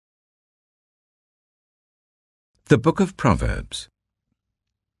The Book of Proverbs.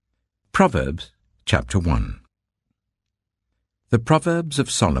 Proverbs, chapter 1. The Proverbs of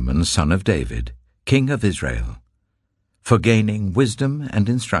Solomon, son of David, king of Israel, for gaining wisdom and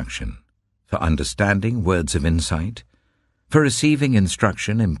instruction, for understanding words of insight, for receiving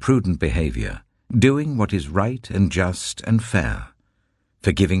instruction in prudent behavior, doing what is right and just and fair,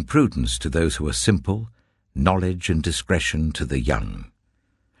 for giving prudence to those who are simple, knowledge and discretion to the young.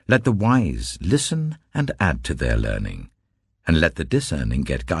 Let the wise listen and add to their learning, and let the discerning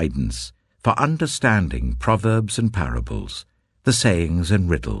get guidance, for understanding proverbs and parables, the sayings and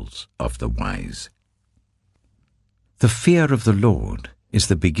riddles of the wise. The fear of the Lord is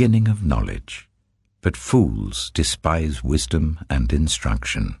the beginning of knowledge, but fools despise wisdom and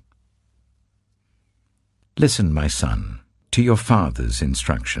instruction. Listen, my son, to your father's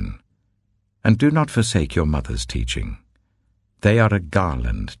instruction, and do not forsake your mother's teaching. They are a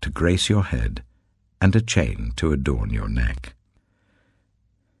garland to grace your head, and a chain to adorn your neck.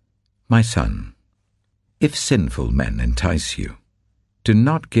 My son, if sinful men entice you, do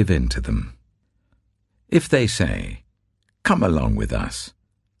not give in to them. If they say, "Come along with us,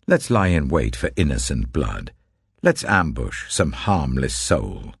 let's lie in wait for innocent blood, let's ambush some harmless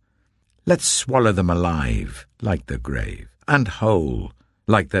soul, let's swallow them alive like the grave, and whole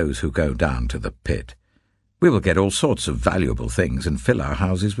like those who go down to the pit. We will get all sorts of valuable things and fill our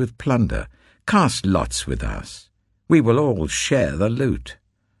houses with plunder. Cast lots with us. We will all share the loot."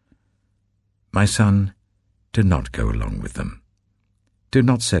 My son, do not go along with them. Do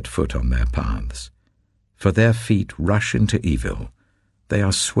not set foot on their paths, for their feet rush into evil. They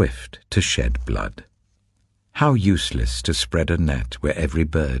are swift to shed blood. How useless to spread a net where every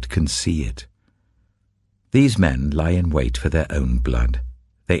bird can see it. These men lie in wait for their own blood.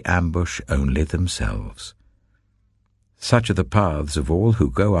 They ambush only themselves. Such are the paths of all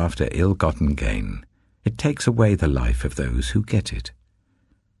who go after ill-gotten gain. It takes away the life of those who get it.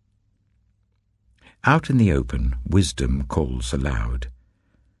 Out in the open, wisdom calls aloud.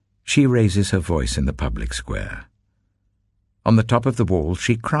 She raises her voice in the public square. On the top of the wall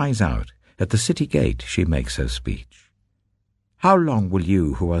she cries out. At the city gate she makes her speech. How long will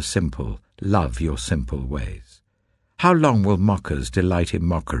you who are simple love your simple ways? How long will mockers delight in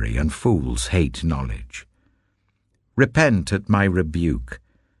mockery and fools hate knowledge? Repent at my rebuke.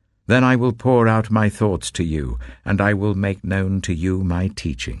 Then I will pour out my thoughts to you, and I will make known to you my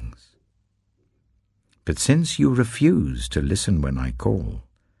teachings. But since you refuse to listen when I call,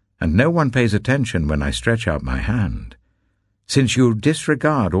 and no one pays attention when I stretch out my hand, since you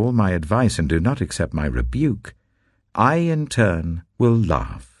disregard all my advice and do not accept my rebuke, I in turn will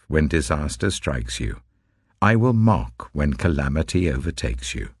laugh when disaster strikes you. I will mock when calamity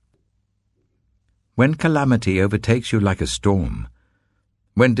overtakes you. When calamity overtakes you like a storm,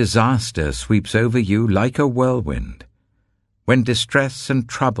 when disaster sweeps over you like a whirlwind, when distress and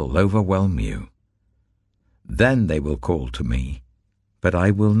trouble overwhelm you, then they will call to me, but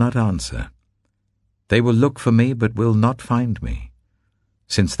I will not answer. They will look for me, but will not find me,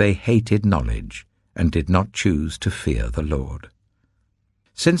 since they hated knowledge and did not choose to fear the Lord.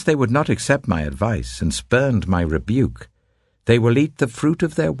 Since they would not accept my advice and spurned my rebuke, they will eat the fruit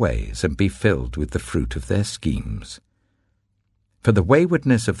of their ways and be filled with the fruit of their schemes. For the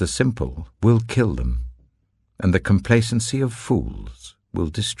waywardness of the simple will kill them, and the complacency of fools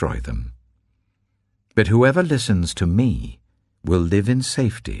will destroy them. But whoever listens to me will live in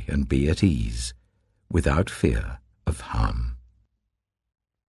safety and be at ease, without fear of harm.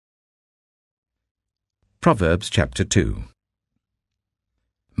 Proverbs chapter 2.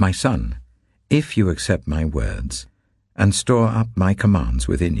 My son, if you accept my words, and store up my commands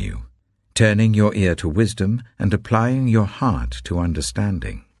within you, turning your ear to wisdom and applying your heart to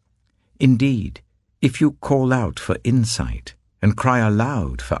understanding. Indeed, if you call out for insight and cry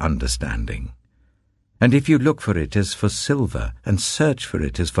aloud for understanding, and if you look for it as for silver and search for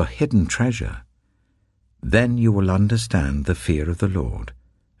it as for hidden treasure, then you will understand the fear of the Lord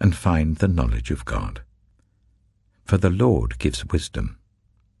and find the knowledge of God. For the Lord gives wisdom.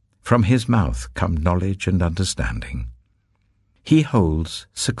 From his mouth come knowledge and understanding. He holds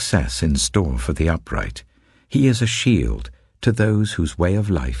success in store for the upright. He is a shield to those whose way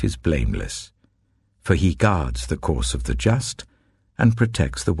of life is blameless. For he guards the course of the just and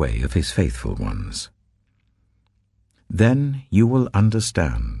protects the way of his faithful ones. Then you will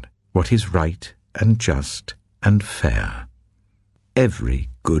understand what is right and just and fair, every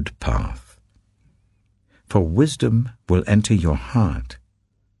good path. For wisdom will enter your heart,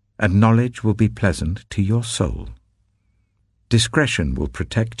 and knowledge will be pleasant to your soul. Discretion will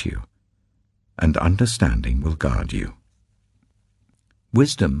protect you, and understanding will guard you.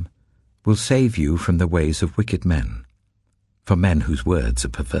 Wisdom will save you from the ways of wicked men, for men whose words are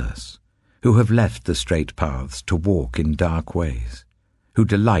perverse, who have left the straight paths to walk in dark ways, who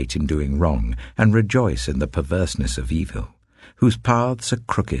delight in doing wrong and rejoice in the perverseness of evil, whose paths are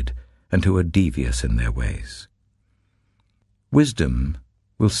crooked and who are devious in their ways. Wisdom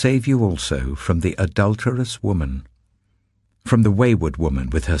will save you also from the adulterous woman, from the wayward woman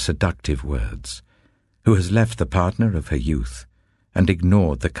with her seductive words, who has left the partner of her youth and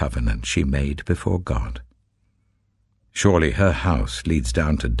ignored the covenant she made before God. Surely her house leads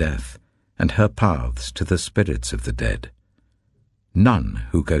down to death, and her paths to the spirits of the dead. None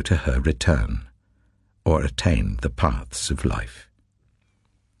who go to her return, or attain the paths of life.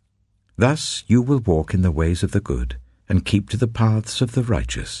 Thus you will walk in the ways of the good, and keep to the paths of the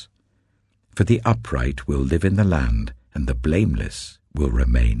righteous. For the upright will live in the land, and the blameless will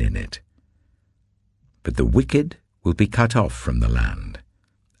remain in it. But the wicked will be cut off from the land,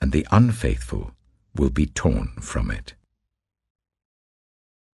 and the unfaithful will be torn from it.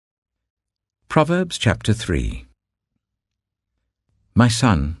 Proverbs chapter 3. My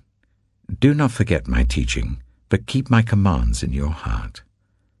son, do not forget my teaching, but keep my commands in your heart.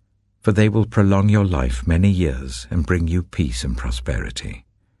 For they will prolong your life many years and bring you peace and prosperity.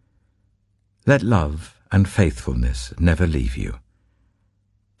 Let love and faithfulness never leave you.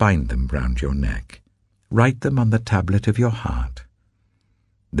 Bind them round your neck. Write them on the tablet of your heart.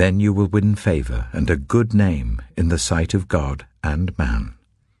 Then you will win favor and a good name in the sight of God and man.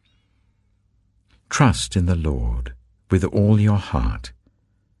 Trust in the Lord with all your heart,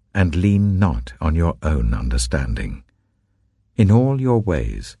 and lean not on your own understanding. In all your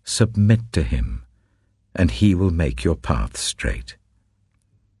ways submit to him, and he will make your paths straight.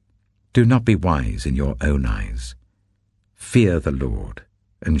 Do not be wise in your own eyes. Fear the Lord,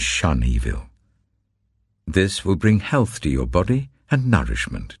 and shun evil. This will bring health to your body and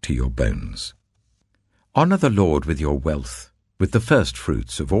nourishment to your bones. Honor the Lord with your wealth, with the first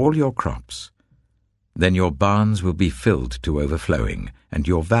fruits of all your crops. Then your barns will be filled to overflowing, and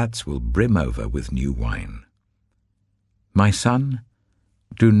your vats will brim over with new wine. My son,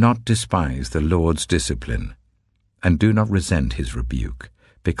 do not despise the Lord's discipline, and do not resent his rebuke,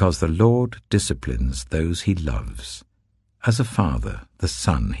 because the Lord disciplines those he loves, as a father the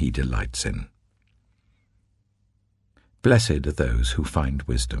son he delights in. Blessed are those who find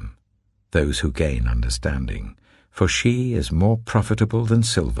wisdom, those who gain understanding, for she is more profitable than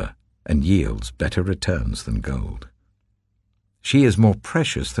silver, and yields better returns than gold. She is more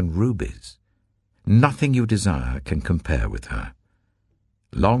precious than rubies. Nothing you desire can compare with her.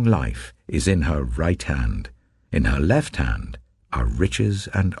 Long life is in her right hand. In her left hand are riches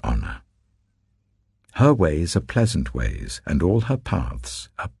and honor. Her ways are pleasant ways, and all her paths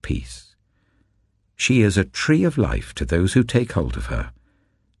are peace. She is a tree of life to those who take hold of her.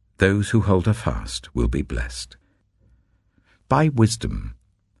 Those who hold her fast will be blessed. By wisdom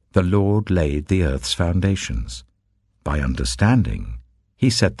the Lord laid the earth's foundations. By understanding he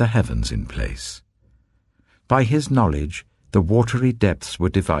set the heavens in place. By his knowledge the watery depths were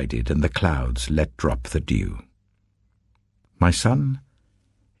divided, and the clouds let drop the dew. My son,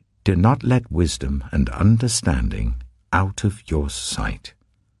 do not let wisdom and understanding out of your sight.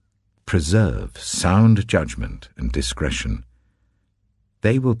 Preserve sound judgment and discretion.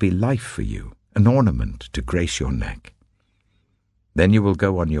 They will be life for you, an ornament to grace your neck. Then you will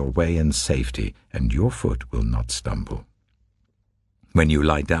go on your way in safety, and your foot will not stumble. When you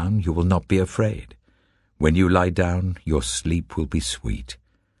lie down, you will not be afraid. When you lie down, your sleep will be sweet.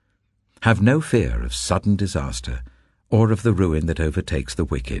 Have no fear of sudden disaster, or of the ruin that overtakes the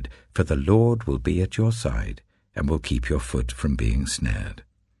wicked, for the Lord will be at your side, and will keep your foot from being snared.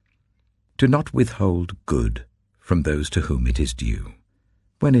 Do not withhold good from those to whom it is due,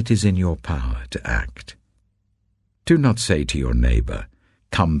 when it is in your power to act. Do not say to your neighbor,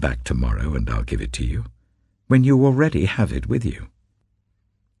 "Come back tomorrow and I'll give it to you," when you already have it with you.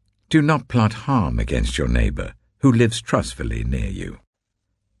 Do not plot harm against your neighbor who lives trustfully near you.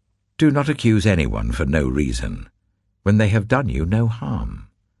 Do not accuse anyone for no reason, when they have done you no harm.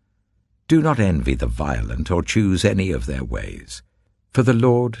 Do not envy the violent or choose any of their ways, for the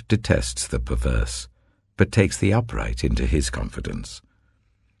Lord detests the perverse, but takes the upright into his confidence.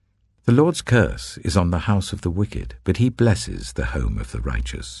 The Lord's curse is on the house of the wicked, but he blesses the home of the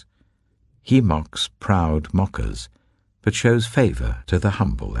righteous. He mocks proud mockers, but shows favor to the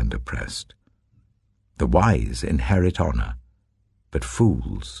humble and oppressed. The wise inherit honor, but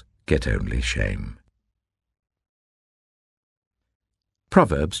fools get only shame.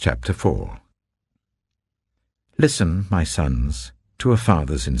 Proverbs chapter 4. Listen, my sons, to a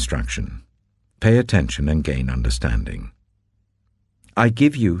father's instruction. Pay attention and gain understanding. I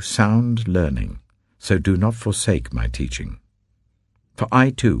give you sound learning, so do not forsake my teaching. For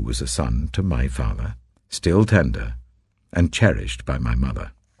I too was a son to my father, still tender, and cherished by my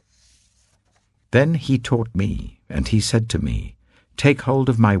mother. Then he taught me, and he said to me, Take hold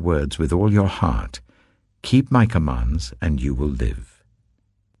of my words with all your heart. Keep my commands, and you will live.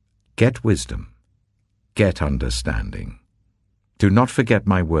 Get wisdom. Get understanding. Do not forget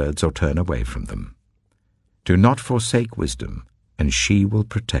my words or turn away from them. Do not forsake wisdom, and she will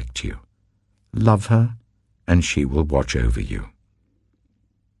protect you. Love her, and she will watch over you.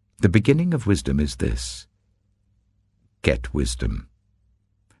 The beginning of wisdom is this: get wisdom.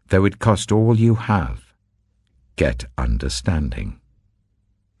 Though it cost all you have, get understanding.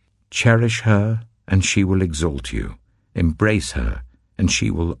 Cherish her, and she will exalt you. Embrace her, and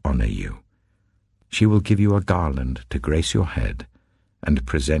she will honor you. She will give you a garland to grace your head, and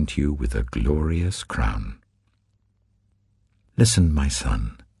present you with a glorious crown. Listen, my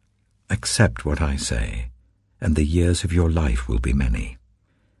son, accept what I say, and the years of your life will be many.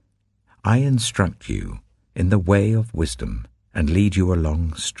 I instruct you in the way of wisdom, and lead you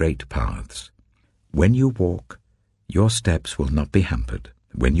along straight paths. When you walk, your steps will not be hampered.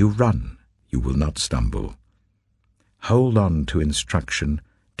 When you run, you will not stumble. Hold on to instruction,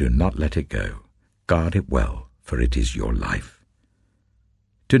 do not let it go. Guard it well, for it is your life.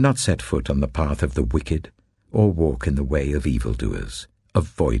 Do not set foot on the path of the wicked, or walk in the way of evildoers.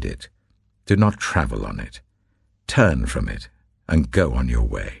 Avoid it. Do not travel on it. Turn from it, and go on your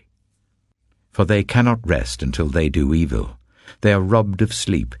way. For they cannot rest until they do evil. They are robbed of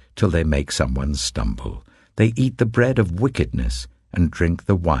sleep till they make someone stumble. They eat the bread of wickedness and drink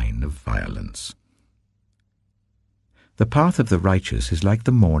the wine of violence. The path of the righteous is like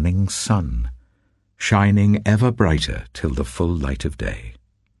the morning sun, shining ever brighter till the full light of day.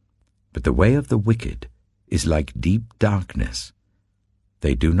 But the way of the wicked is like deep darkness.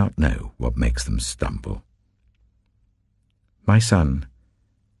 They do not know what makes them stumble. My son,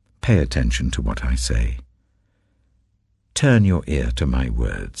 pay attention to what I say. Turn your ear to my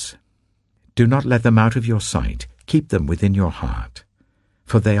words. Do not let them out of your sight. Keep them within your heart,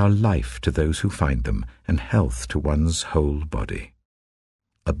 for they are life to those who find them, and health to one's whole body.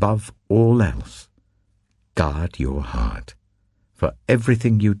 Above all else, guard your heart, for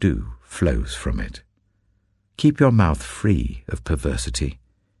everything you do flows from it. Keep your mouth free of perversity.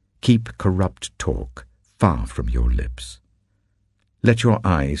 Keep corrupt talk far from your lips. Let your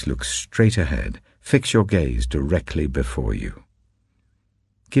eyes look straight ahead. Fix your gaze directly before you.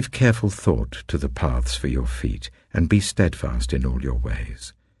 Give careful thought to the paths for your feet, and be steadfast in all your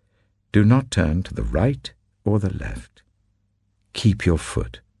ways. Do not turn to the right or the left. Keep your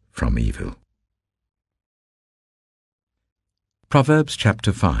foot from evil. Proverbs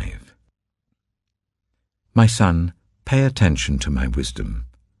chapter 5. My son, pay attention to my wisdom.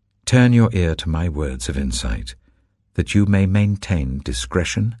 Turn your ear to my words of insight, that you may maintain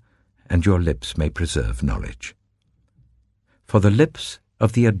discretion, and your lips may preserve knowledge. For the lips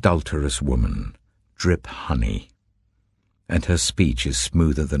of the adulterous woman drip honey, and her speech is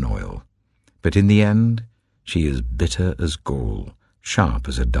smoother than oil. But in the end she is bitter as gall, sharp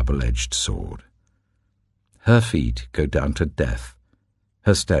as a double-edged sword. Her feet go down to death,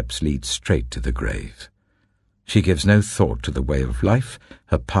 her steps lead straight to the grave. She gives no thought to the way of life,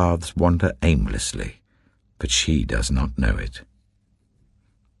 her paths wander aimlessly, but she does not know it.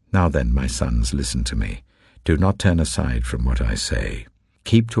 Now then, my sons, listen to me. Do not turn aside from what I say.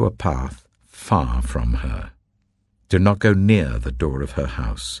 Keep to a path far from her. Do not go near the door of her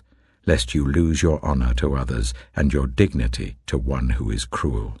house, lest you lose your honor to others and your dignity to one who is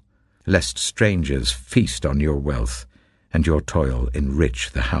cruel, lest strangers feast on your wealth and your toil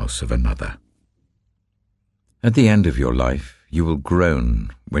enrich the house of another. At the end of your life you will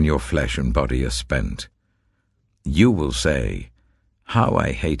groan when your flesh and body are spent. You will say, "How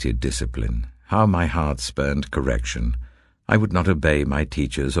I hated discipline, how my heart spurned correction. I would not obey my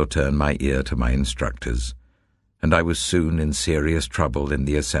teachers or turn my ear to my instructors, and I was soon in serious trouble in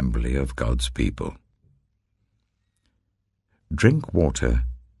the assembly of God's people." Drink water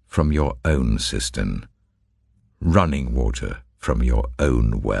from your own cistern, running water from your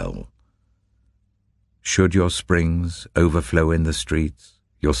own well. Should your springs overflow in the streets,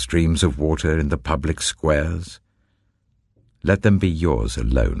 your streams of water in the public squares, let them be yours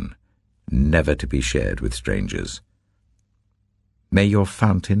alone, never to be shared with strangers. May your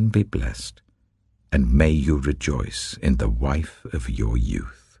fountain be blessed, and may you rejoice in the wife of your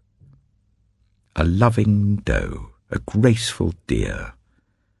youth. A loving doe, a graceful deer,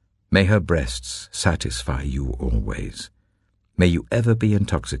 may her breasts satisfy you always. May you ever be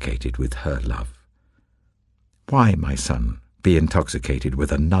intoxicated with her love. Why, my son, be intoxicated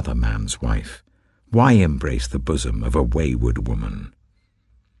with another man's wife? Why embrace the bosom of a wayward woman?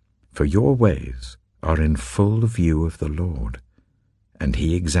 For your ways are in full view of the Lord, and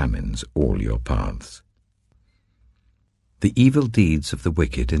he examines all your paths. The evil deeds of the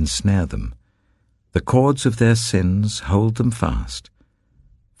wicked ensnare them. The cords of their sins hold them fast.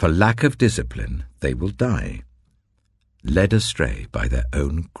 For lack of discipline they will die, led astray by their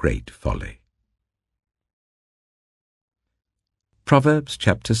own great folly. Proverbs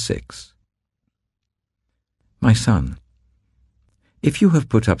chapter 6. My son, if you have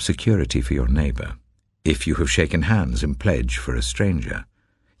put up security for your neighbor, if you have shaken hands in pledge for a stranger,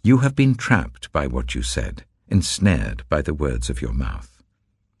 you have been trapped by what you said, ensnared by the words of your mouth.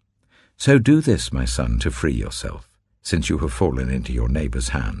 So do this, my son, to free yourself, since you have fallen into your neighbor's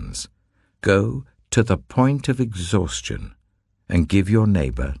hands. Go to the point of exhaustion and give your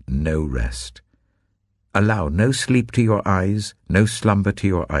neighbor no rest. Allow no sleep to your eyes, no slumber to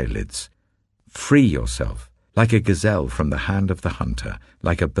your eyelids. Free yourself like a gazelle from the hand of the hunter,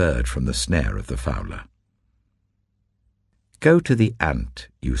 like a bird from the snare of the fowler. Go to the ant,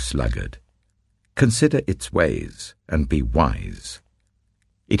 you sluggard. Consider its ways and be wise.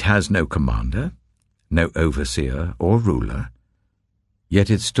 It has no commander, no overseer or ruler, yet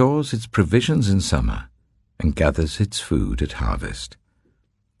it stores its provisions in summer and gathers its food at harvest.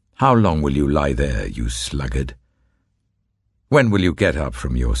 How long will you lie there, you sluggard? When will you get up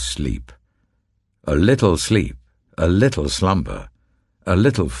from your sleep? A little sleep, a little slumber, a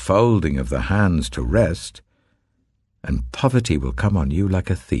little folding of the hands to rest, and poverty will come on you like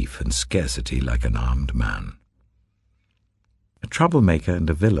a thief and scarcity like an armed man. A troublemaker and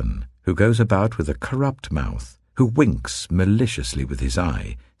a villain who goes about with a corrupt mouth, who winks maliciously with his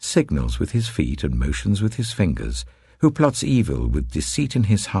eye, signals with his feet and motions with his fingers, who plots evil with deceit in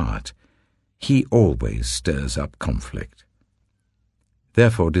his heart, he always stirs up conflict.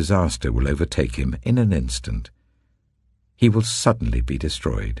 Therefore disaster will overtake him in an instant. He will suddenly be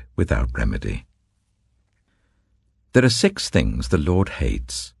destroyed without remedy. There are 6 things the Lord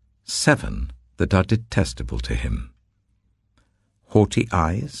hates, 7 that are detestable to him: haughty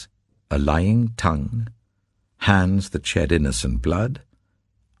eyes, a lying tongue, hands that shed innocent blood,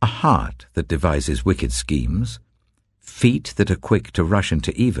 a heart that devises wicked schemes, feet that are quick to rush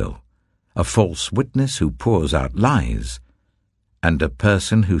into evil, a false witness who pours out lies, and a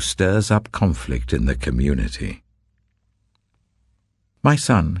person who stirs up conflict in the community. My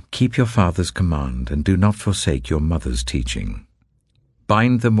son, keep your father's command, and do not forsake your mother's teaching.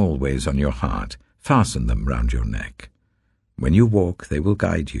 Bind them always on your heart, fasten them round your neck. When you walk, they will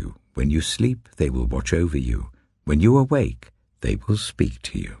guide you. When you sleep, they will watch over you. When you awake, they will speak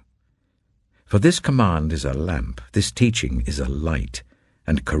to you. For this command is a lamp, this teaching is a light,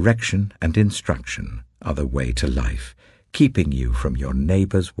 and correction and instruction are the way to life, keeping you from your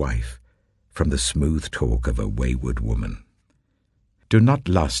neighbor's wife, from the smooth talk of a wayward woman. Do not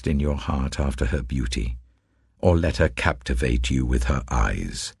lust in your heart after her beauty, or let her captivate you with her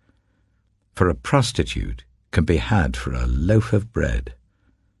eyes. For a prostitute can be had for a loaf of bread,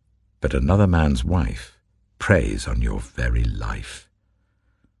 but another man's wife preys on your very life.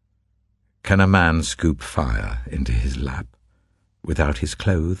 Can a man scoop fire into his lap without his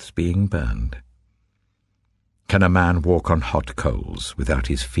clothes being burned? Can a man walk on hot coals without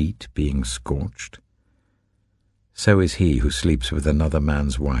his feet being scorched? So is he who sleeps with another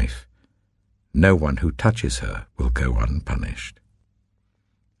man's wife. No one who touches her will go unpunished.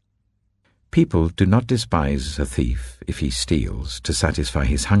 People do not despise a thief if he steals to satisfy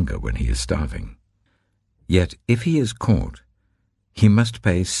his hunger when he is starving. Yet if he is caught, he must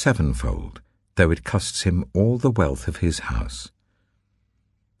pay 7-fold, though it costs him all the wealth of his house.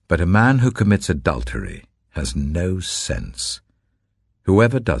 But a man who commits adultery has no sense.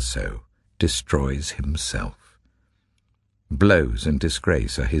 Whoever does so destroys himself. Blows and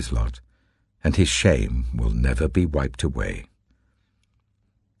disgrace are his lot, and his shame will never be wiped away.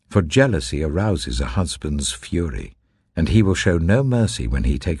 For jealousy arouses a husband's fury, and he will show no mercy when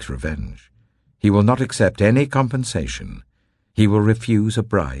he takes revenge. He will not accept any compensation. He will refuse a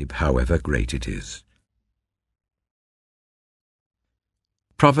bribe, however great it is.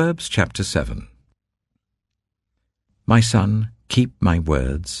 Proverbs chapter 7. My son, keep my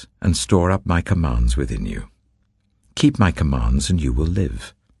words and store up my commands within you. Keep my commands and you will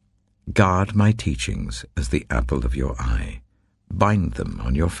live. Guard my teachings as the apple of your eye. Bind them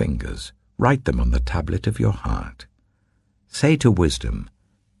on your fingers. Write them on the tablet of your heart. Say to wisdom,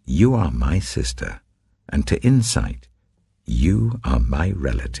 you are my sister, and to insight, you are my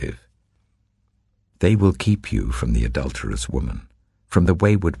relative. They will keep you from the adulterous woman, from the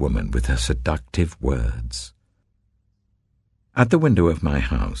wayward woman with her seductive words. At the window of my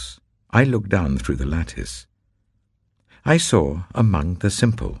house, I looked down through the lattice. I saw among the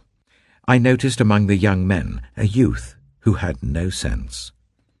simple. I noticed among the young men a youth who had no sense.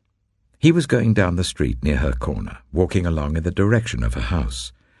 He was going down the street near her corner, walking along in the direction of her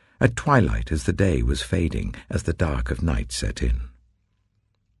house, at twilight as the day was fading, as the dark of night set in.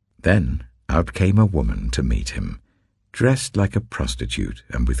 Then out came a woman to meet him, dressed like a prostitute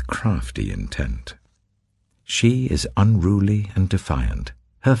and with crafty intent. She is unruly and defiant.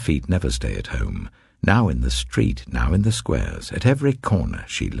 Her feet never stay at home. Now in the street, now in the squares, at every corner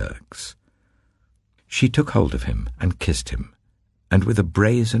she lurks. She took hold of him and kissed him, and with a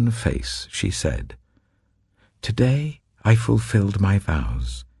brazen face she said, "Today I fulfilled my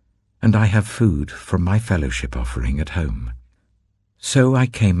vows, and I have food from my fellowship offering at home. So I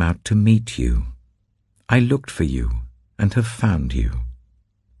came out to meet you. I looked for you and have found you.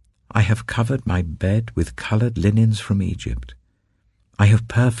 I have covered my bed with colored linens from Egypt. I have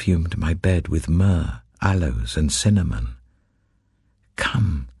perfumed my bed with myrrh, aloes, and cinnamon.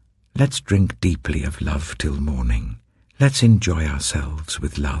 Come, let's drink deeply of love till morning. Let's enjoy ourselves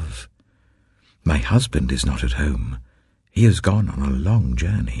with love. My husband is not at home. He has gone on a long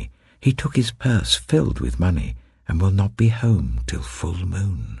journey. He took his purse filled with money and will not be home till full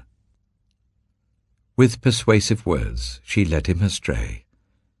moon." With persuasive words she led him astray.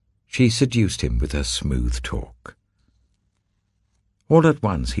 She seduced him with her smooth talk. All at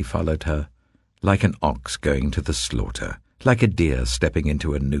once he followed her, like an ox going to the slaughter, like a deer stepping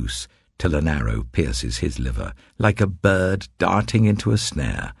into a noose till an arrow pierces his liver, like a bird darting into a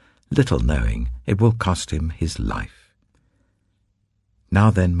snare, little knowing it will cost him his life. Now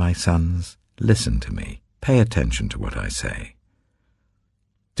then, my sons, listen to me. Pay attention to what I say.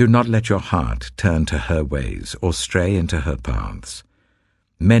 Do not let your heart turn to her ways or stray into her paths.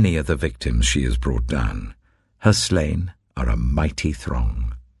 Many are the victims she has brought down. Her slain are a mighty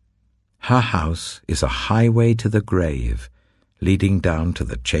throng. Her house is a highway to the grave, leading down to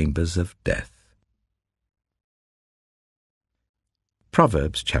the chambers of death.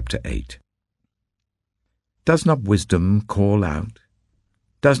 Proverbs chapter 8. Does not wisdom call out?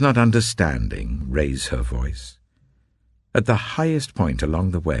 Does not understanding raise her voice? At the highest point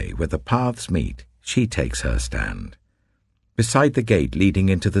along the way where the paths meet, she takes her stand. Beside the gate leading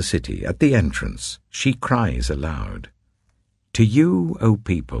into the city, at the entrance, she cries aloud. To you, O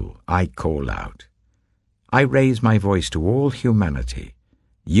people, I call out. I raise my voice to all humanity.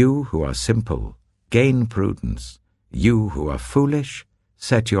 You who are simple, gain prudence. You who are foolish,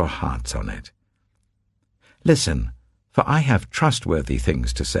 set your hearts on it. Listen, for I have trustworthy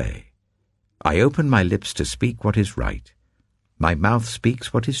things to say. I open my lips to speak what is right. My mouth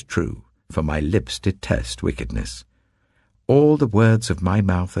speaks what is true, for my lips detest wickedness. All the words of my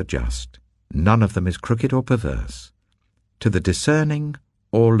mouth are just. None of them is crooked or perverse. To the discerning,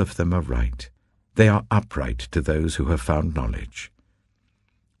 all of them are right. They are upright to those who have found knowledge.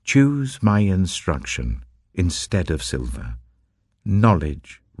 Choose my instruction instead of silver,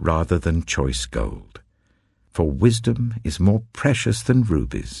 knowledge rather than choice gold. For wisdom is more precious than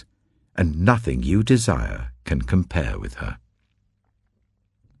rubies, and nothing you desire can compare with her.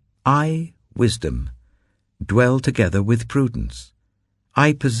 I, wisdom, dwell together with prudence.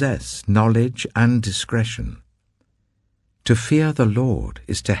 I possess knowledge and discretion. To fear the Lord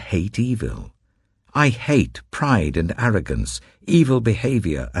is to hate evil. I hate pride and arrogance, evil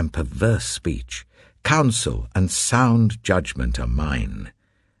behavior and perverse speech. Counsel and sound judgment are mine.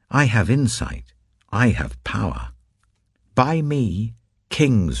 I have insight. I have power. By me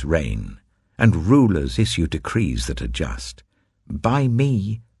kings reign, and rulers issue decrees that are just. By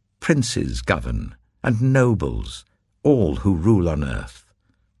me princes govern, and nobles, all who rule on earth.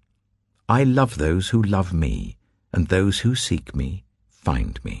 I love those who love me, and those who seek me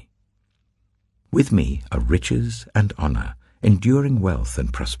find me. With me are riches and honor, enduring wealth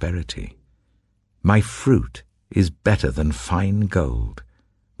and prosperity. My fruit is better than fine gold.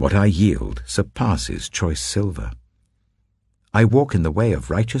 What I yield surpasses choice silver. I walk in the way of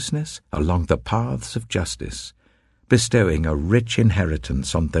righteousness along the paths of justice, bestowing a rich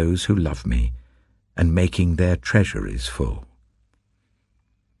inheritance on those who love me, and making their treasuries full.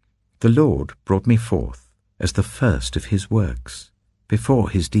 The Lord brought me forth as the first of his works, before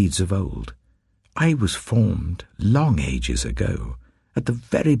his deeds of old. I was formed long ages ago, at the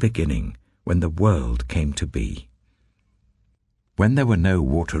very beginning, when the world came to be. When there were no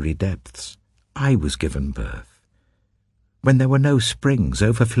watery depths, I was given birth. When there were no springs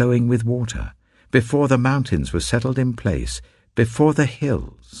overflowing with water, before the mountains were settled in place, before the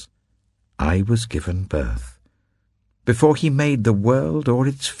hills, I was given birth. Before he made the world or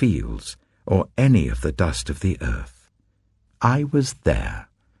its fields, or any of the dust of the earth, I was there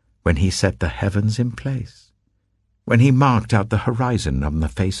when he set the heavens in place, when he marked out the horizon on the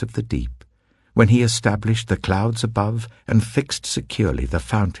face of the deep, when he established the clouds above and fixed securely the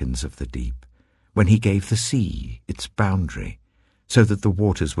fountains of the deep, when he gave the sea its boundary, so that the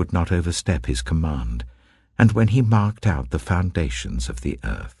waters would not overstep his command, and when he marked out the foundations of the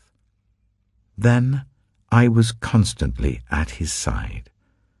earth. Then I was constantly at his side.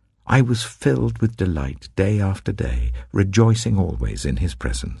 I was filled with delight day after day, rejoicing always in his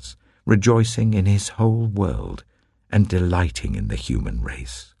presence, rejoicing in his whole world, and delighting in the human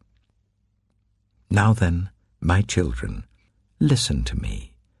race. Now then, my children, listen to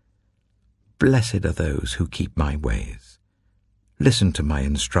me. Blessed are those who keep my ways. Listen to my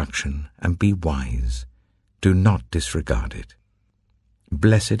instruction and be wise. Do not disregard it.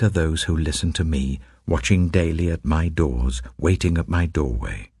 Blessed are those who listen to me, watching daily at my doors, waiting at my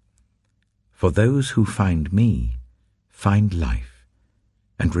doorway. For those who find me find life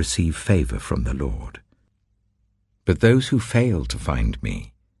and receive favor from the Lord. But those who fail to find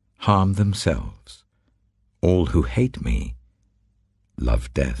me harm themselves. All who hate me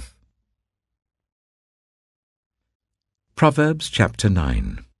love death. Proverbs chapter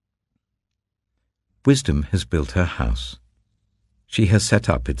 9. Wisdom has built her house. She has set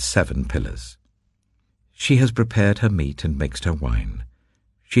up its 7 pillars. She has prepared her meat and mixed her wine.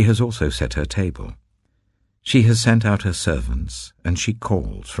 She has also set her table. She has sent out her servants, and she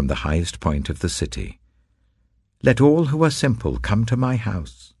calls from the highest point of the city. Let all who are simple come to my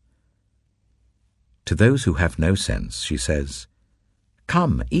house. To those who have no sense, she says,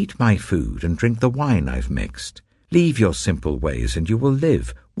 Come, eat my food and drink the wine I've mixed. Leave your simple ways, and you will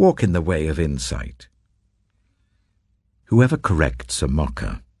live. Walk in the way of insight. Whoever corrects a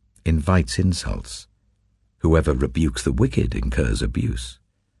mocker invites insults. Whoever rebukes the wicked incurs abuse.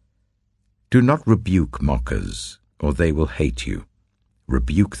 Do not rebuke mockers, or they will hate you.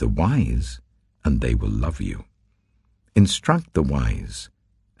 Rebuke the wise, and they will love you. Instruct the wise,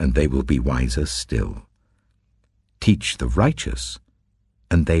 and they will be wiser still. Teach the righteous,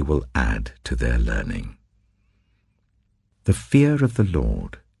 and they will add to their learning. The fear of the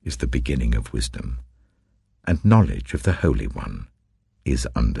Lord is the beginning of wisdom, and knowledge of the Holy One is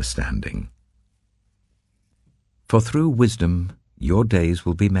understanding. For through wisdom your days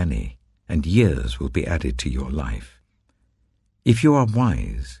will be many, and years will be added to your life. If you are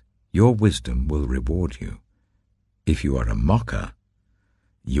wise, your wisdom will reward you. If you are a mocker,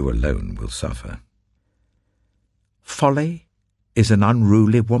 you alone will suffer. Folly is an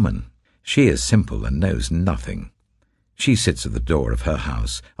unruly woman. She is simple and knows nothing. She sits at the door of her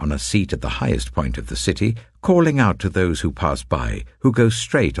house, on a seat at the highest point of the city, calling out to those who pass by, who go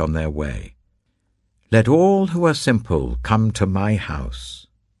straight on their way. Let all who are simple come to my house.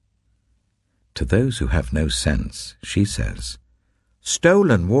 To those who have no sense, she says,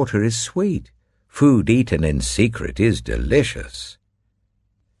 Stolen water is sweet. Food eaten in secret is delicious.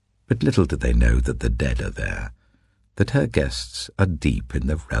 But little do they know that the dead are there, that her guests are deep in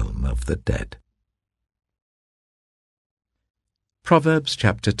the realm of the dead. Proverbs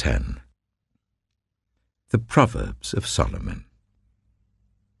chapter 10. The Proverbs of Solomon.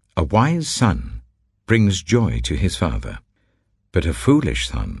 A wise son brings joy to his father, but a foolish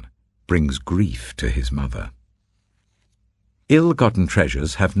son brings grief to his mother. Ill-gotten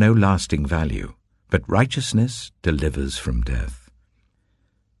treasures have no lasting value, but righteousness delivers from death.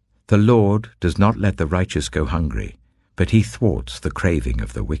 The Lord does not let the righteous go hungry, but he thwarts the craving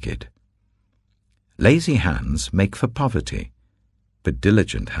of the wicked. Lazy hands make for poverty, but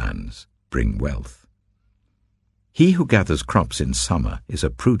diligent hands bring wealth. He who gathers crops in summer is a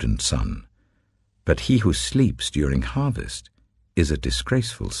prudent son, but he who sleeps during harvest is a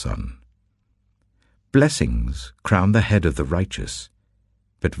disgraceful son. Blessings crown the head of the righteous,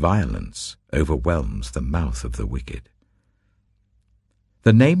 but violence overwhelms the mouth of the wicked.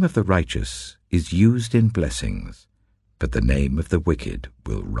 The name of the righteous is used in blessings, but the name of the wicked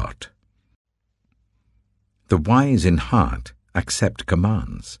will rot. The wise in heart accept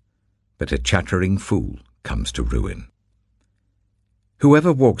commands, but a chattering fool comes to ruin.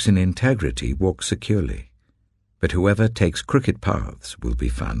 Whoever walks in integrity walks securely, but whoever takes crooked paths will be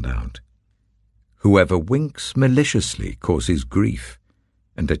found out. Whoever winks maliciously causes grief,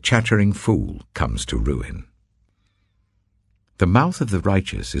 and a chattering fool comes to ruin. The mouth of the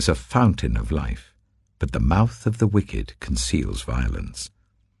righteous is a fountain of life, but the mouth of the wicked conceals violence.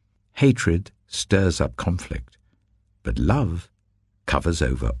 Hatred stirs up conflict, but love covers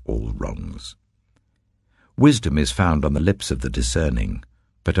over all wrongs. Wisdom is found on the lips of the discerning,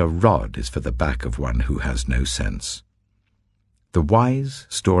 but a rod is for the back of one who has no sense. The wise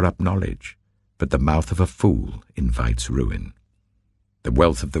store up knowledge, but the mouth of a fool invites ruin. The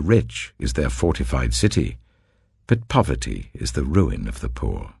wealth of the rich is their fortified city, but poverty is the ruin of the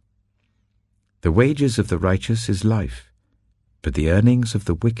poor. The wages of the righteous is life, but the earnings of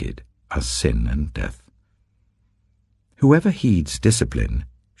the wicked are sin and death. Whoever heeds discipline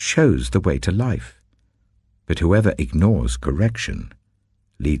shows the way to life, but whoever ignores correction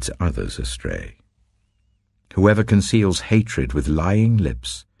leads others astray. Whoever conceals hatred with lying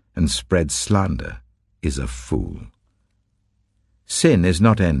lips and spreads slander is a fool. Sin is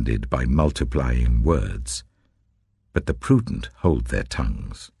not ended by multiplying words, but the prudent hold their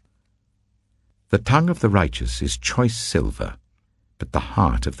tongues. The tongue of the righteous is choice silver, but the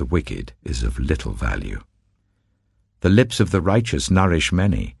heart of the wicked is of little value. The lips of the righteous nourish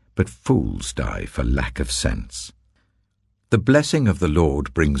many, but fools die for lack of sense. The blessing of the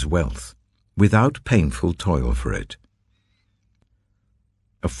Lord brings wealth, without painful toil for it.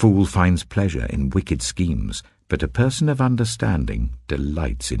 A fool finds pleasure in wicked schemes, but a person of understanding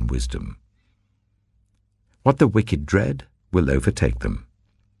delights in wisdom. What the wicked dread will overtake them.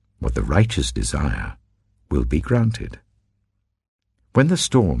 What the righteous desire will be granted. When the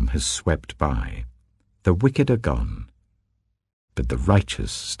storm has swept by, the wicked are gone, but the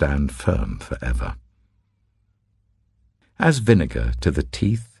righteous stand firm forever. As vinegar to the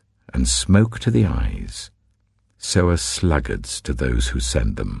teeth and smoke to the eyes, so are sluggards to those who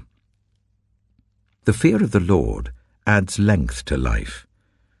send them. The fear of the Lord adds length to life,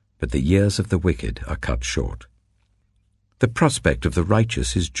 but the years of the wicked are cut short. The prospect of the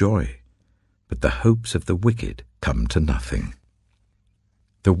righteous is joy, but the hopes of the wicked come to nothing.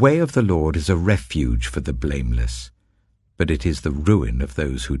 The way of the Lord is a refuge for the blameless, but it is the ruin of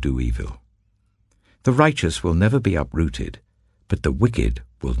those who do evil. The righteous will never be uprooted, but the wicked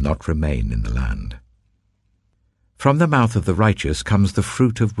will not remain in the land. From the mouth of the righteous comes the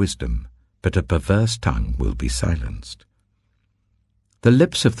fruit of wisdom, but a perverse tongue will be silenced. The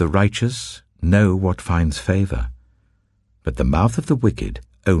lips of the righteous know what finds favor, but the mouth of the wicked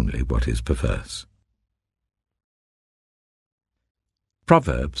only what is perverse.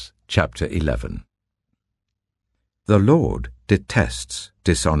 Proverbs chapter 11. The Lord detests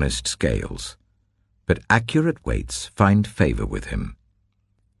dishonest scales, but accurate weights find favor with him.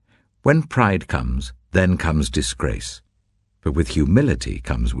 When pride comes, then comes disgrace, but with humility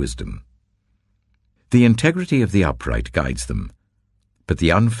comes wisdom. The integrity of the upright guides them, but the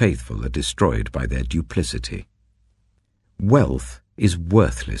unfaithful are destroyed by their duplicity. Wealth is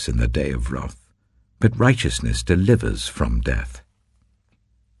worthless in the day of wrath, but righteousness delivers from death.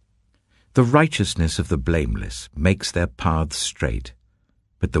 The righteousness of the blameless makes their paths straight,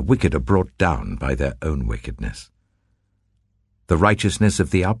 but the wicked are brought down by their own wickedness. The righteousness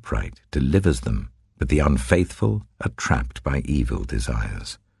of the upright delivers them, but the unfaithful are trapped by evil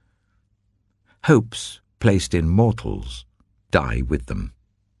desires. Hopes placed in mortals die with them.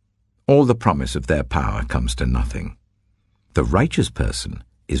 All the promise of their power comes to nothing. The righteous person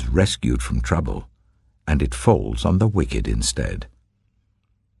is rescued from trouble, and it falls on the wicked instead.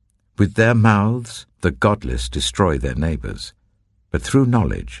 With their mouths the godless destroy their neighbors, but through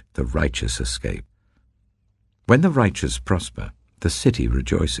knowledge the righteous escape. When the righteous prosper, the city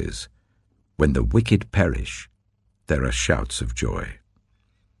rejoices. When the wicked perish, there are shouts of joy.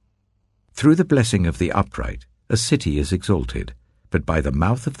 Through the blessing of the upright, a city is exalted, but by the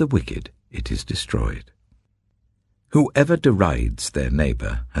mouth of the wicked it is destroyed. Whoever derides their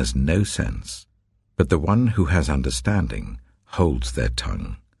neighbor has no sense, but the one who has understanding holds their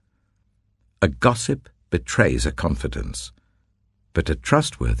tongue. A gossip betrays a confidence, but a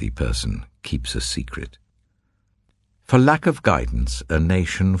trustworthy person keeps a secret. For lack of guidance a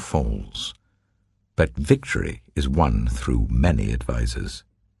nation falls, but victory is won through many advisers.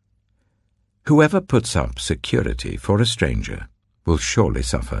 Whoever puts up security for a stranger will surely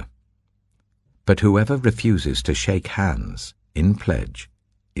suffer, but whoever refuses to shake hands in pledge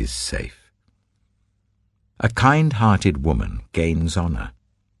is safe. A kind-hearted woman gains honor,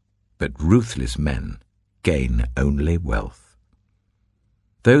 but ruthless men gain only wealth.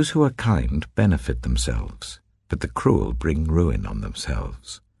 Those who are kind benefit themselves, but the cruel bring ruin on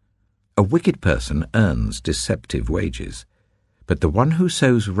themselves. A wicked person earns deceptive wages, but the one who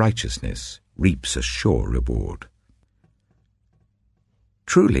sows righteousness reaps a sure reward.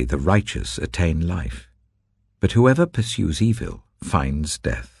 Truly the righteous attain life, but whoever pursues evil finds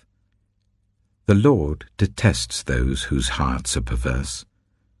death. The Lord detests those whose hearts are perverse,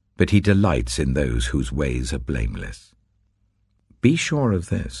 but he delights in those whose ways are blameless. Be sure of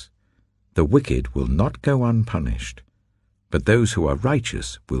this, the wicked will not go unpunished, but those who are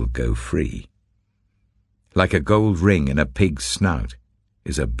righteous will go free. Like a gold ring in a pig's snout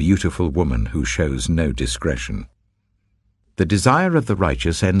is a beautiful woman who shows no discretion. The desire of the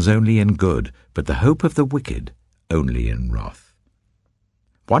righteous ends only in good, but the hope of the wicked only in wrath.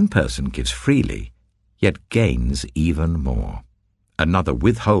 One person gives freely, yet gains even more. Another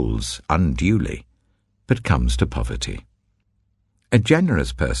withholds unduly, but comes to poverty. A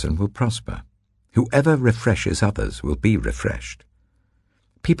generous person will prosper. Whoever refreshes others will be refreshed.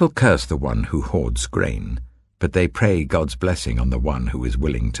 People curse the one who hoards grain, but they pray God's blessing on the one who is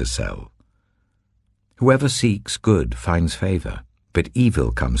willing to sell. Whoever seeks good finds favor, but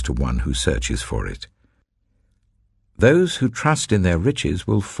evil comes to one who searches for it. Those who trust in their riches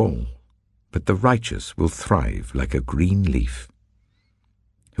will fall, but the righteous will thrive like a green leaf.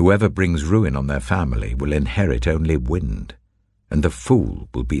 Whoever brings ruin on their family will inherit only wind, and the fool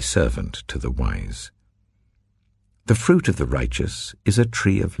will be servant to the wise. The fruit of the righteous is a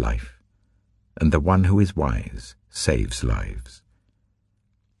tree of life, and the one who is wise saves lives.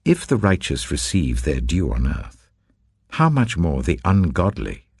 If the righteous receive their due on earth, how much more the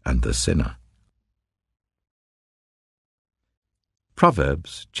ungodly and the sinner?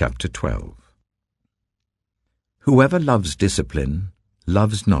 Proverbs chapter 12. Whoever loves discipline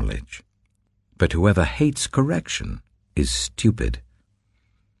loves knowledge, but whoever hates correction is stupid.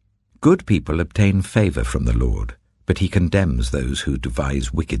 Good people obtain favor from the Lord, but he condemns those who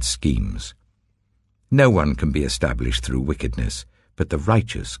devise wicked schemes. No one can be established through wickedness, but the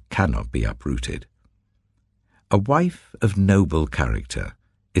righteous cannot be uprooted. A wife of noble character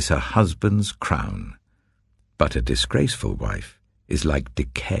is her husband's crown, but a disgraceful wife is like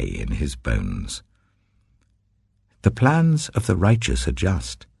decay in his bones. The plans of the righteous are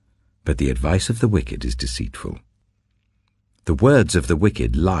just, but the advice of the wicked is deceitful. The words of the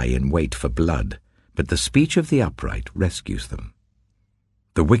wicked lie in wait for blood, but the speech of the upright rescues them.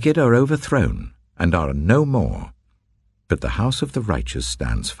 The wicked are overthrown and are no more, but the house of the righteous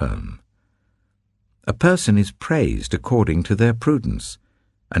stands firm. A person is praised according to their prudence,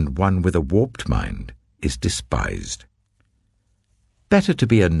 and one with a warped mind is despised. Better to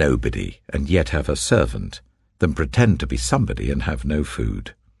be a nobody and yet have a servant than pretend to be somebody and have no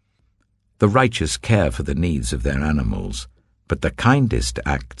food. The righteous care for the needs of their animals, but the kindest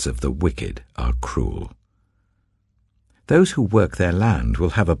acts of the wicked are cruel. Those who work their land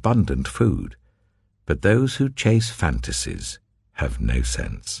will have abundant food, but those who chase fantasies have no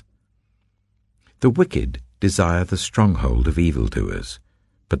sense. The wicked desire the stronghold of evildoers,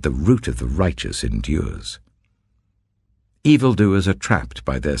 but the root of the righteous endures. Evildoers are trapped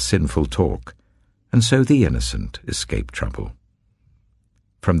by their sinful talk, and so the innocent escape trouble.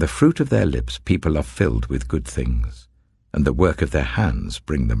 From the fruit of their lips people are filled with good things, and the work of their hands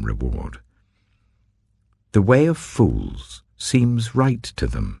bring them reward. The way of fools seems right to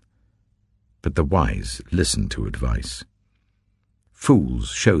them, but the wise listen to advice. Fools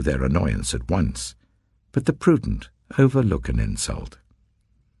show their annoyance at once, but the prudent overlook an insult.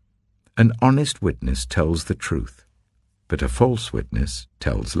 An honest witness tells the truth, but a false witness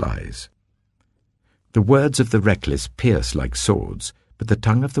tells lies. The words of the reckless pierce like swords, but the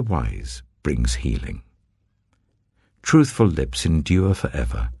tongue of the wise brings healing. Truthful lips endure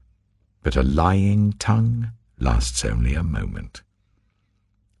forever, but a lying tongue lasts only a moment.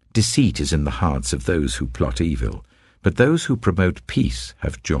 Deceit is in the hearts of those who plot evil, but those who promote peace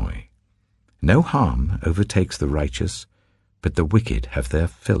have joy. No harm overtakes the righteous, but the wicked have their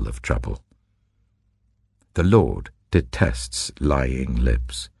fill of trouble. The Lord detests lying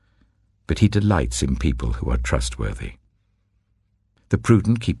lips, but he delights in people who are trustworthy. The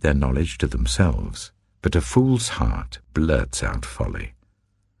prudent keep their knowledge to themselves, but a fool's heart blurts out folly.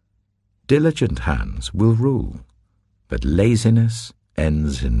 Diligent hands will rule, but laziness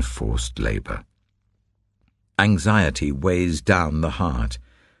ends in forced labor. Anxiety weighs down the heart,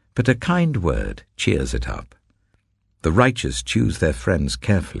 but a kind word cheers it up. The righteous choose their friends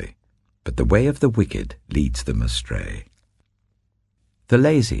carefully, but the way of the wicked leads them astray. The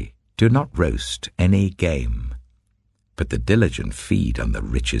lazy do not roast any game, but the diligent feed on the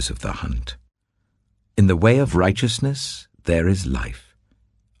riches of the hunt. In the way of righteousness there is life.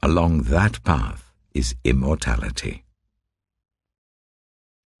 Along that path is immortality.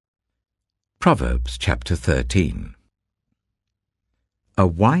 Proverbs chapter 13. A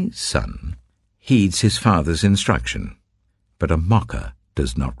wise son heeds his father's instruction, but a mocker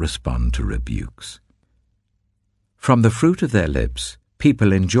does not respond to rebukes. From the fruit of their lips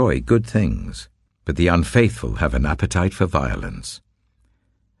people enjoy good things, but the unfaithful have an appetite for violence.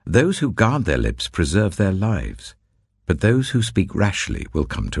 Those who guard their lips preserve their lives, but those who speak rashly will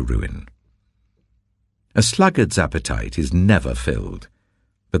come to ruin. A sluggard's appetite is never filled,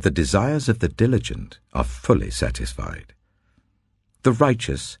 but the desires of the diligent are fully satisfied. The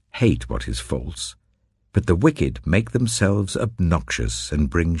righteous hate what is false, but the wicked make themselves obnoxious and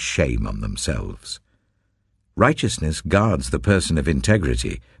bring shame on themselves. Righteousness guards the person of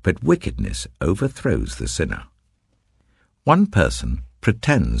integrity, but wickedness overthrows the sinner. One person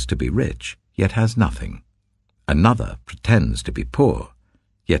pretends to be rich, yet has nothing. Another pretends to be poor,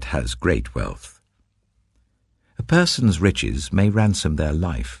 yet has great wealth. A person's riches may ransom their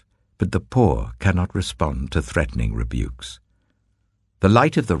life, but the poor cannot respond to threatening rebukes. The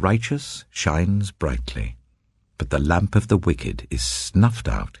light of the righteous shines brightly, but the lamp of the wicked is snuffed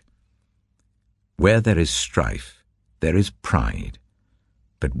out. Where there is strife, there is pride,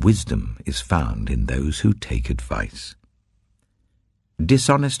 but wisdom is found in those who take advice.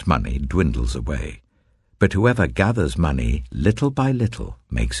 Dishonest money dwindles away, but whoever gathers money little by little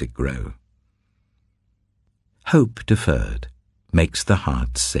makes it grow. Hope deferred makes the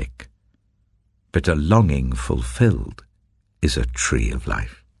heart sick, but a longing fulfilled is a tree of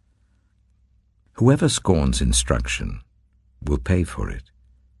life. Whoever scorns instruction will pay for it,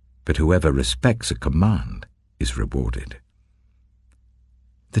 but whoever respects a command is rewarded.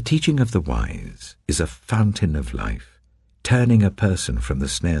 The teaching of the wise is a fountain of life, turning a person from the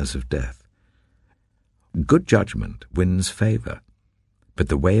snares of death. Good judgment wins favor, but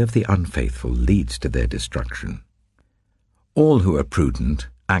the way of the unfaithful leads to their destruction. All who are prudent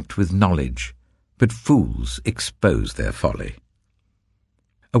act with knowledge, but fools expose their folly.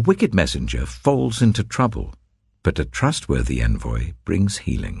 A wicked messenger falls into trouble, but a trustworthy envoy brings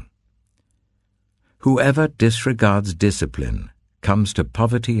healing. Whoever disregards discipline comes to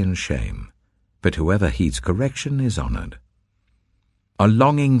poverty and shame, but whoever heeds correction is honored. A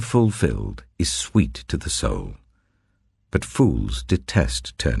longing fulfilled is sweet to the soul, but fools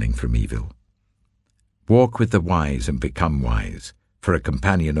detest turning from evil. Walk with the wise and become wise, for a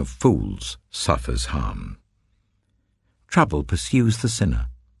companion of fools suffers harm. Trouble pursues the sinner,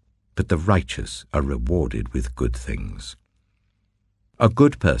 but the righteous are rewarded with good things. A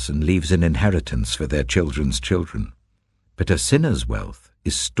good person leaves an inheritance for their children's children, but a sinner's wealth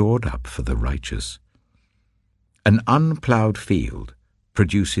is stored up for the righteous. An unplowed field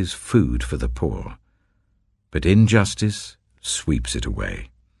produces food for the poor, but injustice sweeps it away.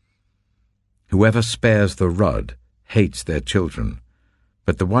 Whoever spares the rod hates their children,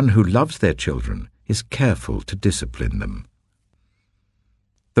 but the one who loves their children is careful to discipline them.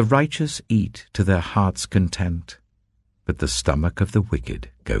 The righteous eat to their heart's content, but the stomach of the wicked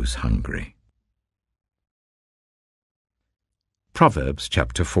goes hungry. Proverbs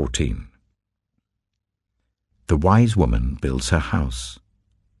chapter 14. The wise woman builds her house,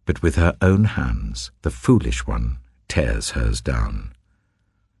 but with her own hands the foolish one tears hers down.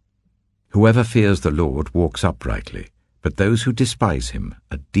 Whoever fears the Lord walks uprightly, but those who despise him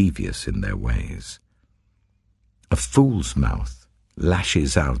are devious in their ways. A fool's mouth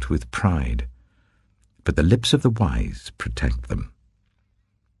lashes out with pride, but the lips of the wise protect them.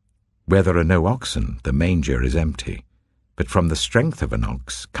 Where there are no oxen, the manger is empty, but from the strength of an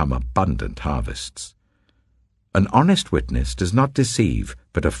ox come abundant harvests. An honest witness does not deceive,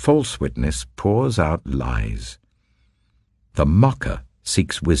 but a false witness pours out lies. The mocker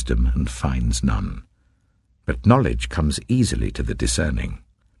seeks wisdom and finds none, but knowledge comes easily to the discerning.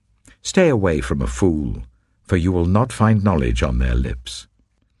 Stay away from a fool, for you will not find knowledge on their lips.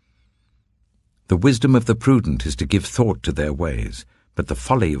 The wisdom of the prudent is to give thought to their ways, but the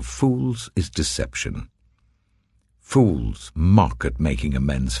folly of fools is deception. Fools mock at making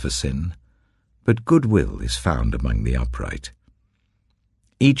amends for sin, but goodwill is found among the upright.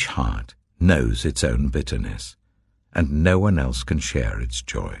 Each heart knows its own bitterness, and no one else can share its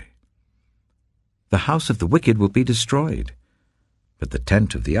joy. The house of the wicked will be destroyed, but the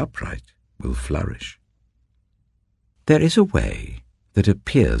tent of the upright will flourish. There is a way that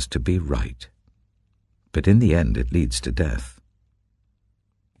appears to be right, but in the end it leads to death.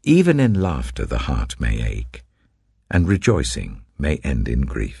 Even in laughter the heart may ache, and rejoicing may end in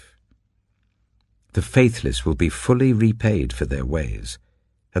grief. The faithless will be fully repaid for their ways,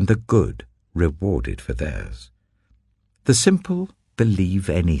 and the good rewarded for theirs. The simple believe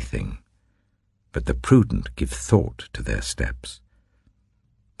anything, but the prudent give thought to their steps.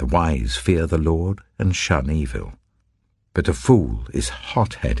 The wise fear the Lord and shun evil, but a fool is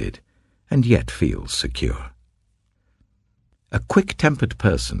hot-headed and yet feels secure. A quick-tempered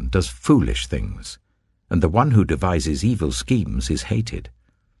person does foolish things, and the one who devises evil schemes is hated.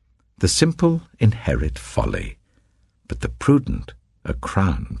 The simple inherit folly, but the prudent are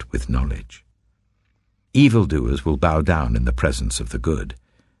crowned with knowledge. Evildoers will bow down in the presence of the good,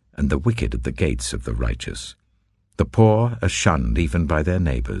 and the wicked at the gates of the righteous. The poor are shunned even by their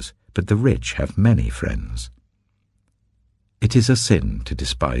neighbors, but the rich have many friends. It is a sin to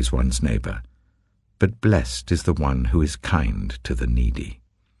despise one's neighbor, but blessed is the one who is kind to the needy.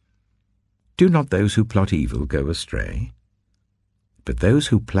 Do not those who plot evil go astray? But those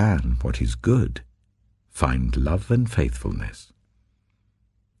who plan what is good find love and faithfulness.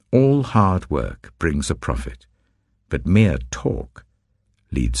 All hard work brings a profit, but mere talk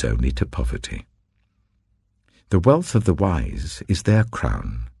leads only to poverty. The wealth of the wise is their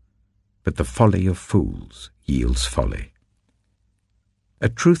crown, but the folly of fools yields folly. A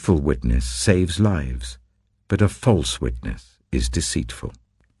truthful witness saves lives, but a false witness is deceitful.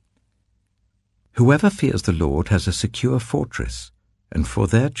 Whoever fears the Lord has a secure fortress, and for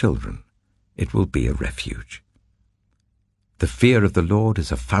their children it will be a refuge. The fear of the Lord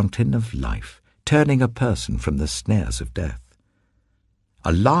is a fountain of life, turning a person from the snares of death.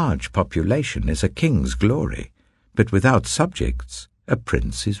 A large population is a king's glory, but without subjects a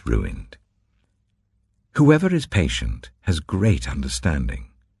prince is ruined. Whoever is patient has great understanding,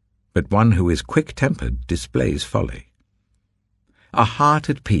 but one who is quick-tempered displays folly. A heart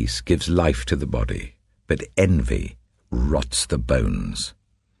at peace gives life to the body, but envy rots the bones.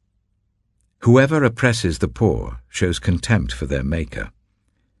 Whoever oppresses the poor shows contempt for their Maker,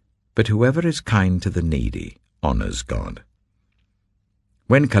 but whoever is kind to the needy honors God.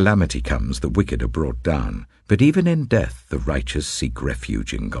 When calamity comes, the wicked are brought down, but even in death the righteous seek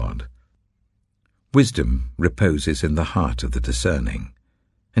refuge in God. Wisdom reposes in the heart of the discerning,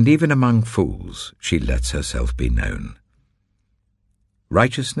 and even among fools she lets herself be known.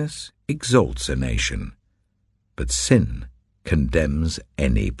 Righteousness exalts a nation, but sin condemns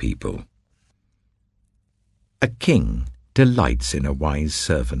any people. A king delights in a wise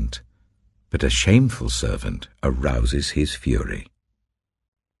servant, but a shameful servant arouses his fury.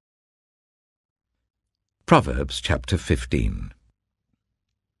 Proverbs chapter 15.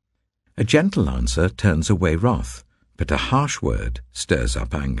 A gentle answer turns away wrath, but a harsh word stirs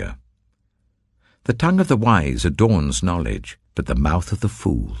up anger. The tongue of the wise adorns knowledge, but the mouth of the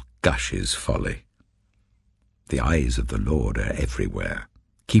fool gushes folly. The eyes of the Lord are everywhere,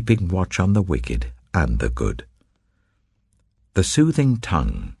 keeping watch on the wicked and the good. The soothing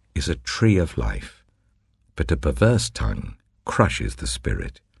tongue is a tree of life, but a perverse tongue crushes the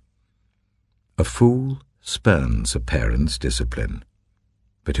spirit. A fool spurns a parent's discipline,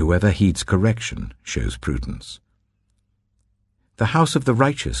 but whoever heeds correction shows prudence. The house of the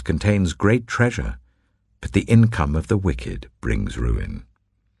righteous contains great treasure, but the income of the wicked brings ruin.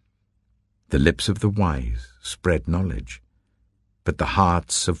 The lips of the wise spread knowledge, but the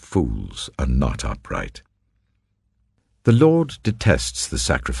hearts of fools are not upright. The Lord detests the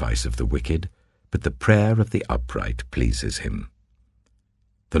sacrifice of the wicked, but the prayer of the upright pleases him.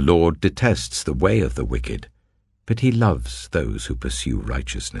 The Lord detests the way of the wicked, but he loves those who pursue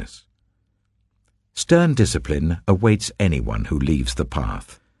righteousness. Stern discipline awaits anyone who leaves the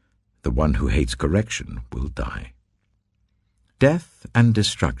path. The one who hates correction will die. Death and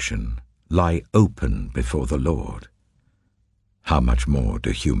destruction lie open before the Lord. How much more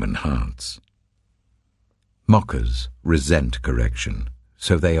do human hearts? Mockers resent correction,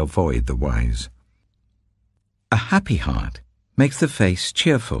 so they avoid the wise. A happy heart makes the face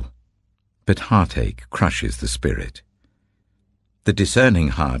cheerful, but heartache crushes the spirit. The discerning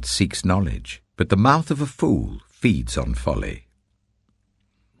heart seeks knowledge, but the mouth of a fool feeds on folly.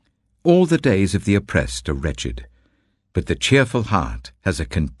 All the days of the oppressed are wretched, but the cheerful heart has a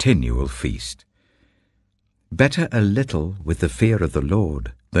continual feast. Better a little with the fear of the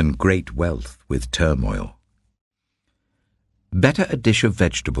Lord than great wealth with turmoil. Better a dish of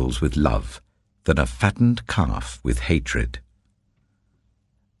vegetables with love than a fattened calf with hatred.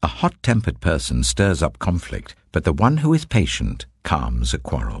 A hot-tempered person stirs up conflict, but the one who is patient calms a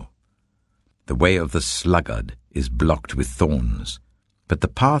quarrel. The way of the sluggard is blocked with thorns, but the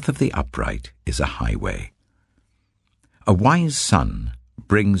path of the upright is a highway. A wise son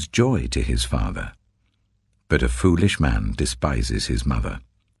brings joy to his father, but a foolish man despises his mother.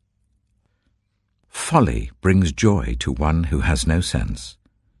 Folly brings joy to one who has no sense,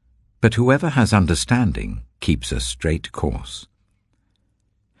 but whoever has understanding keeps a straight course.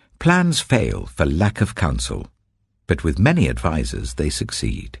 Plans fail for lack of counsel, but with many advisers they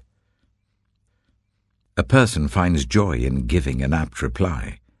succeed. A person finds joy in giving an apt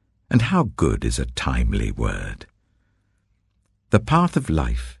reply, and how good is a timely word. The path of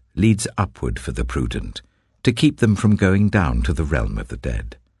life leads upward for the prudent, to keep them from going down to the realm of the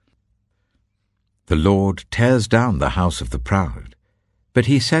dead. The Lord tears down the house of the proud, but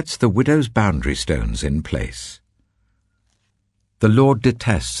he sets the widow's boundary stones in place. The Lord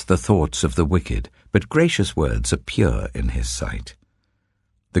detests the thoughts of the wicked, but gracious words are pure in his sight.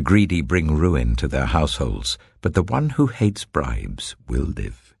 The greedy bring ruin to their households, but the one who hates bribes will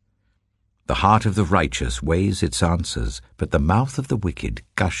live. The heart of the righteous weighs its answers, but the mouth of the wicked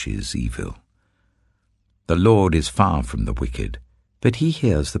gushes evil. The Lord is far from the wicked, but he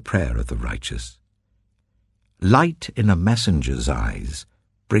hears the prayer of the righteous. Light in a messenger's eyes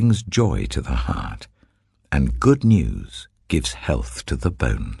brings joy to the heart, and good news gives health to the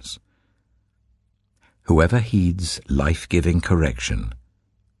bones. Whoever heeds life-giving correction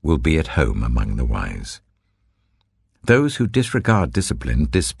will be at home among the wise. Those who disregard discipline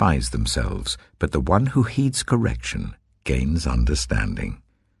despise themselves, but the one who heeds correction gains understanding.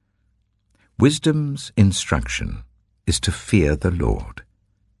 Wisdom's instruction is to fear the Lord,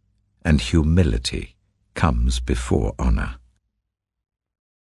 and humility comes before honor.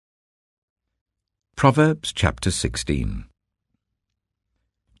 Proverbs chapter 16.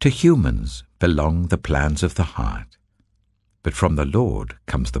 To humans belong the plans of the heart, but from the Lord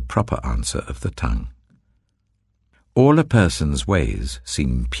comes the proper answer of the tongue. All a person's ways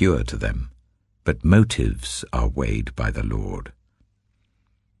seem pure to them, but motives are weighed by the Lord.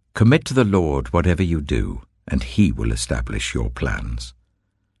 Commit to the Lord whatever you do, and he will establish your plans.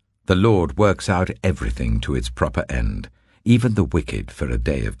 The Lord works out everything to its proper end, even the wicked for a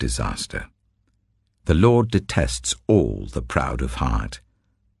day of disaster. The Lord detests all the proud of heart.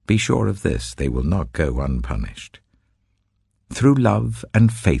 Be sure of this, they will not go unpunished. Through love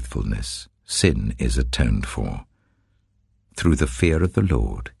and faithfulness, sin is atoned for. Through the fear of the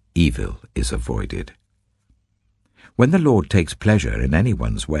Lord, evil is avoided. When the Lord takes pleasure in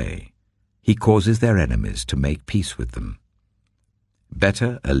anyone's way, he causes their enemies to make peace with them.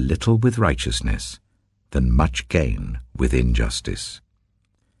 Better a little with righteousness than much gain with injustice.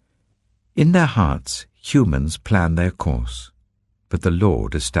 In their hearts, humans plan their course, but the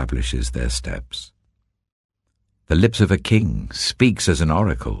Lord establishes their steps. The lips of a king speaks as an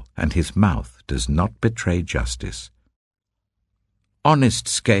oracle, and his mouth does not betray justice. Honest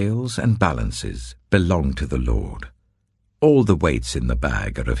scales and balances belong to the Lord. All the weights in the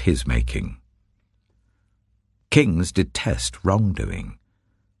bag are of his making. Kings detest wrongdoing,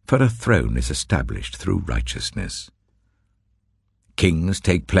 for a throne is established through righteousness. Kings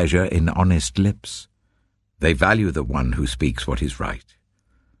take pleasure in honest lips. They value the one who speaks what is right.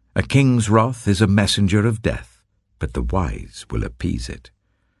 A king's wrath is a messenger of death, but the wise will appease it.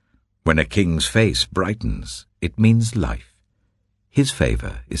 When a king's face brightens, it means life. His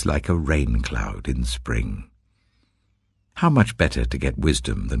favor is like a rain cloud in spring. How much better to get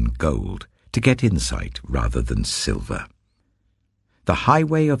wisdom than gold, to get insight rather than silver. The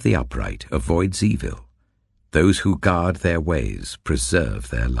highway of the upright avoids evil. Those who guard their ways preserve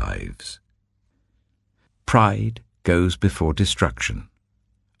their lives. Pride goes before destruction,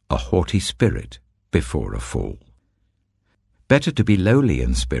 a haughty spirit before a fall. Better to be lowly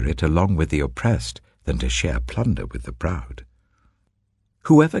in spirit along with the oppressed than to share plunder with the proud.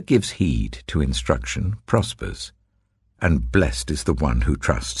 Whoever gives heed to instruction prospers, and blessed is the one who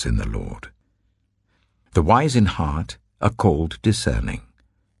trusts in the Lord. The wise in heart are called discerning,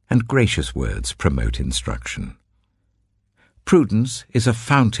 and gracious words promote instruction. Prudence is a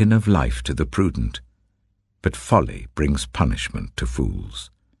fountain of life to the prudent, but folly brings punishment to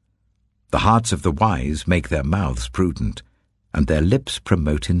fools. The hearts of the wise make their mouths prudent, and their lips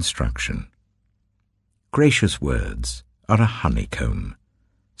promote instruction. Gracious words are a honeycomb,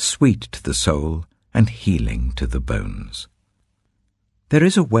 sweet to the soul and healing to the bones. There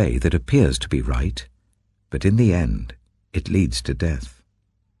is a way that appears to be right, but in the end it leads to death.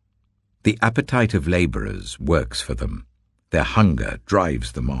 The appetite of laborers works for them. Their hunger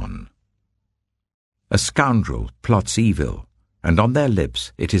drives them on. A scoundrel plots evil, and on their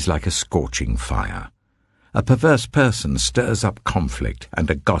lips it is like a scorching fire. A perverse person stirs up conflict, and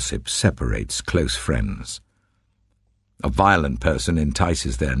a gossip separates close friends. A violent person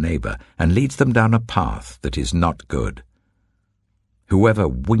entices their neighbor and leads them down a path that is not good. Whoever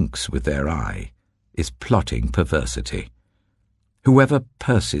winks with their eye is plotting perversity. Whoever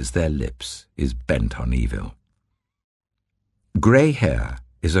purses their lips is bent on evil. Grey hair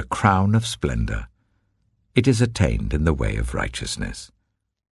is a crown of splendor. It is attained in the way of righteousness.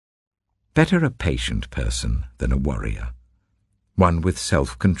 Better a patient person than a warrior, one with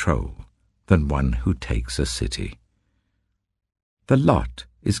self-control than one who takes a city. The lot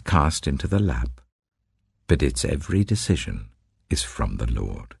is cast into the lap, but its every decision is from the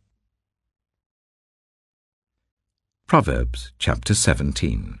Lord. Proverbs chapter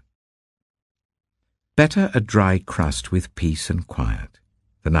 17. Better a dry crust with peace and quiet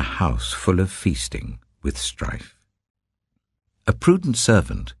than a house full of feasting with strife. A prudent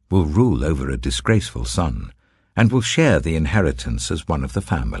servant will rule over a disgraceful son, and will share the inheritance as one of the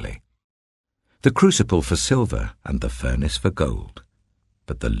family. The crucible for silver and the furnace for gold,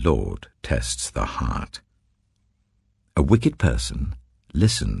 but the Lord tests the heart. A wicked person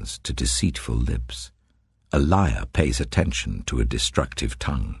listens to deceitful lips. A liar pays attention to a destructive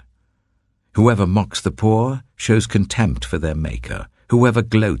tongue. Whoever mocks the poor shows contempt for their Maker. Whoever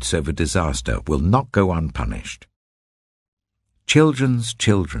gloats over disaster will not go unpunished. Children's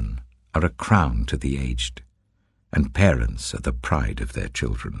children are a crown to the aged, and parents are the pride of their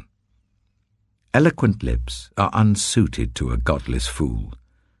children. Eloquent lips are unsuited to a godless fool.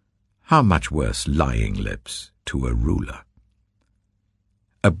 How much worse lying lips to a ruler?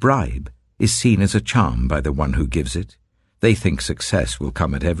 A bribe is seen as a charm by the one who gives it. They think success will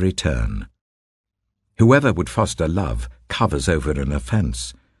come at every turn. Whoever would foster love covers over an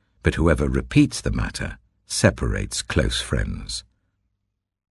offense, but whoever repeats the matter separates close friends.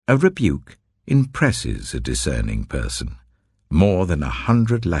 A rebuke impresses a discerning person more than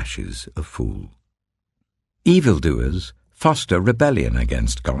 100 lashes a fool. Evildoers foster rebellion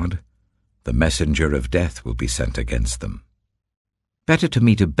against God. The messenger of death will be sent against them. Better to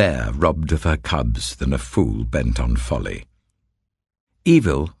meet a bear robbed of her cubs than a fool bent on folly.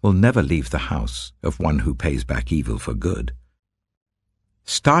 Evil will never leave the house of one who pays back evil for good.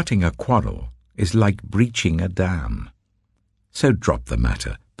 Starting a quarrel is like breaching a dam. So drop the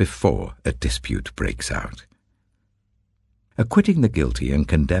matter before a dispute breaks out. Acquitting the guilty and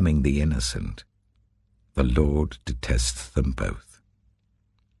condemning the innocent, the Lord detests them both.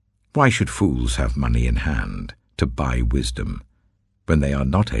 Why should fools have money in hand to buy wisdom when they are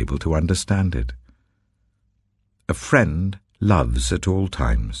not able to understand it? A friend loves at all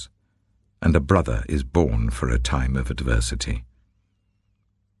times, and a brother is born for a time of adversity.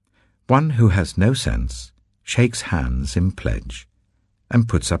 One who has no sense shakes hands in pledge and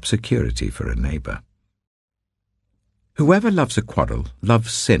puts up security for a neighbor. Whoever loves a quarrel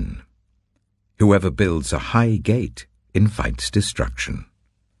loves sin. Whoever builds a high gate invites destruction.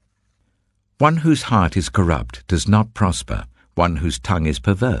 One whose heart is corrupt does not prosper. One whose tongue is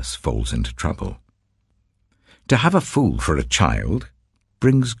perverse falls into trouble. To have a fool for a child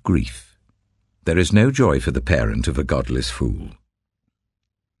brings grief. There is no joy for the parent of a godless fool.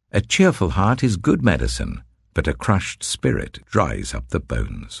 A cheerful heart is good medicine, but a crushed spirit dries up the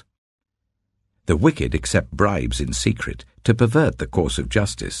bones. The wicked accept bribes in secret to pervert the course of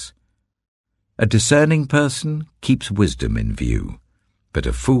justice. A discerning person keeps wisdom in view, but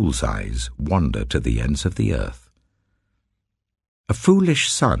a fool's eyes wander to the ends of the earth. A foolish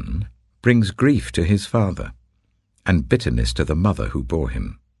son brings grief to his father, and bitterness to the mother who bore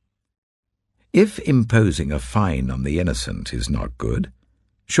him. If imposing a fine on the innocent is not good,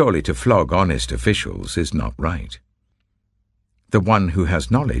 surely to flog honest officials is not right. The one who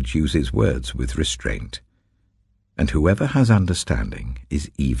has knowledge uses words with restraint, and whoever has understanding is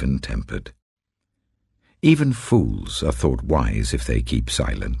even-tempered. Even fools are thought wise if they keep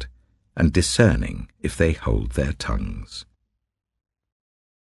silent, and discerning if they hold their tongues.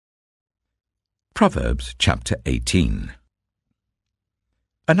 Proverbs chapter 18.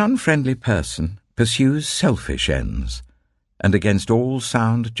 An unfriendly person pursues selfish ends, and against all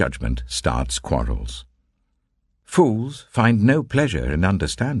sound judgment starts quarrels. Fools find no pleasure in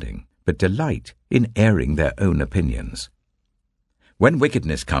understanding, but delight in airing their own opinions. When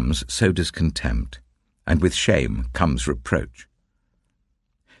wickedness comes, so does contempt, and with shame comes reproach.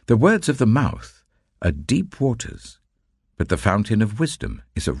 The words of the mouth are deep waters, but the fountain of wisdom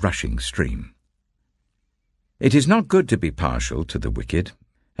is a rushing stream. It is not good to be partial to the wicked,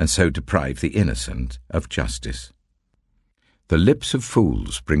 and so deprive the innocent of justice. The lips of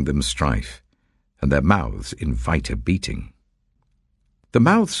fools bring them strife, and their mouths invite a beating. The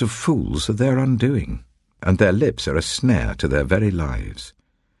mouths of fools are their undoing, and their lips are a snare to their very lives.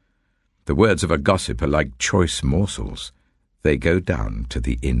 The words of a gossip are like choice morsels. They go down to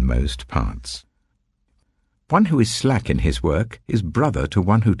the inmost parts. One who is slack in his work is brother to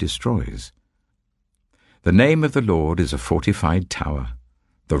one who destroys. The name of the Lord is a fortified tower.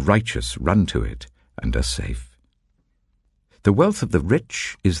 The righteous run to it and are safe. The wealth of the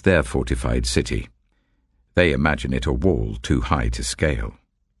rich is their fortified city. They imagine it a wall too high to scale.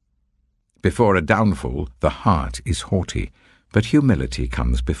 Before a downfall, the heart is haughty, but humility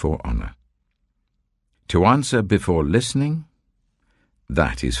comes before honor. To answer before listening,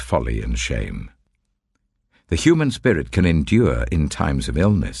 that is folly and shame. The human spirit can endure in times of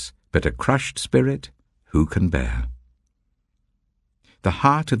illness, but a crushed spirit who can bear? The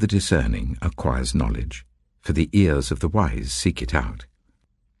heart of the discerning acquires knowledge, for the ears of the wise seek it out.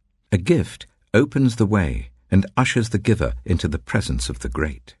 A gift opens the way and ushers the giver into the presence of the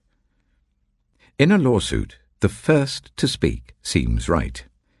great. In a lawsuit, The first to speak seems right,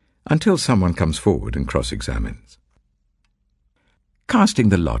 until someone comes forward and cross-examines. Casting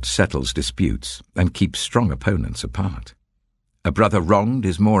the lot settles disputes and keeps strong opponents apart. A brother wronged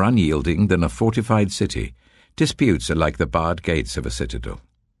is more unyielding than a fortified city. Disputes are like the barred gates of a citadel.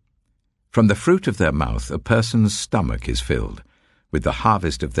 From the fruit of their mouth a person's stomach is filled. With the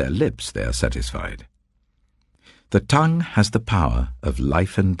harvest of their lips they are satisfied. The tongue has the power of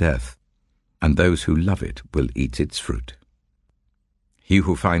life and death, and those who love it will eat its fruit. He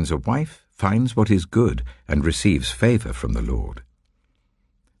who finds a wife finds what is good and receives favor from the Lord.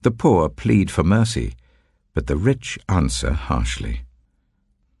 The poor plead for mercy, but the rich answer harshly.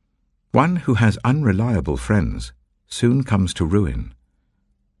 One who has unreliable friends soon comes to ruin,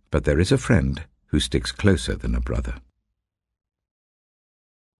 but there is a friend who sticks closer than a brother.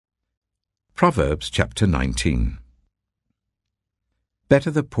 Proverbs chapter 19. Better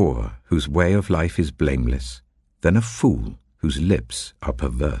the poor whose way of life is blameless than a fool whose lips are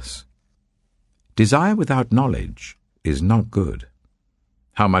perverse. Desire without knowledge is not good.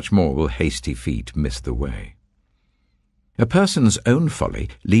 How much more will hasty feet miss the way? A person's own folly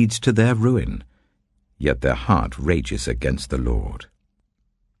leads to their ruin, yet their heart rages against the Lord.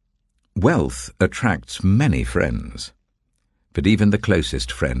 Wealth attracts many friends, but even the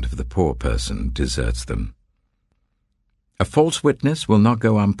closest friend of the poor person deserts them. A false witness will not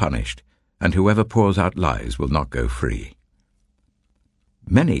go unpunished, and whoever pours out lies will not go free.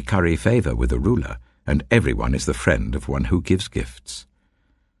 Many curry favor with a ruler, and everyone is the friend of one who gives gifts.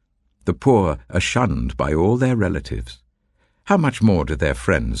 The poor are shunned by all their relatives. How much more do their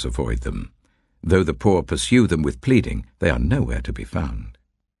friends avoid them? Though the poor pursue them with pleading, they are nowhere to be found.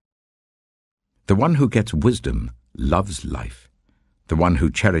 The one who gets wisdom loves life. The one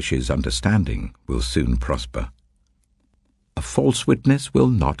who cherishes understanding will soon prosper. A false witness will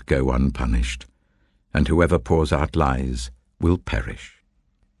not go unpunished, and whoever pours out lies will perish.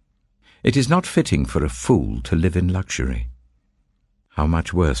 It is not fitting for a fool to live in luxury. How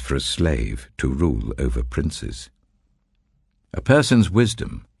much worse for a slave to rule over princes. A person's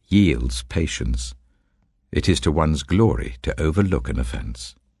wisdom yields patience. It is to one's glory to overlook an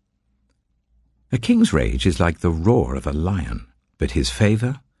offense. A king's rage is like the roar of a lion, but his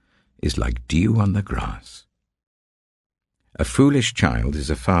favor is like dew on the grass. A foolish child is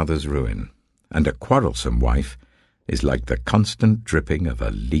a father's ruin, and a quarrelsome wife is like the constant dripping of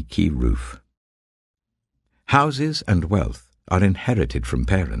a leaky roof. Houses and wealth are inherited from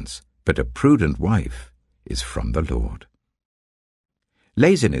parents, but a prudent wife is from the Lord.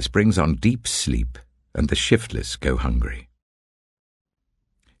 Laziness brings on deep sleep, and the shiftless go hungry.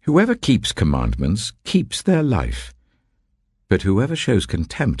 Whoever keeps commandments keeps their life, but whoever shows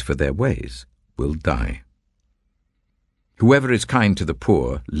contempt for their ways will die. Whoever is kind to the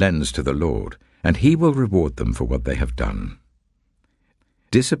poor lends to the Lord, and he will reward them for what they have done.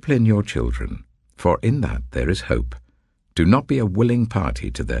 Discipline your children, for in that there is hope. Do not be a willing party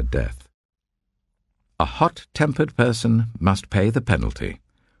to their death. A hot-tempered person must pay the penalty.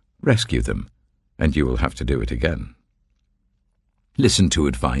 Rescue them, and you will have to do it again. Listen to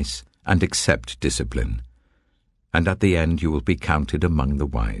advice and accept discipline, and at the end you will be counted among the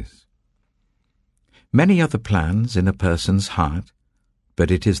wise. Many are the plans in a person's heart, but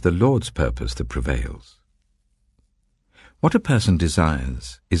it is the Lord's purpose that prevails. What a person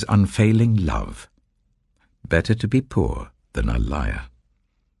desires is unfailing love. Better to be poor than a liar.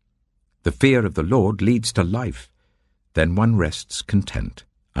 The fear of the Lord leads to life. Then one rests content,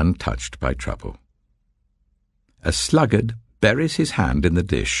 untouched by trouble. A sluggard buries his hand in the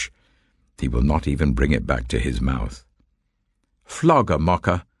dish. He will not even bring it back to his mouth. Flog a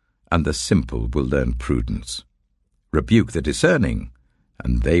mocker, and the simple will learn prudence. Rebuke the discerning,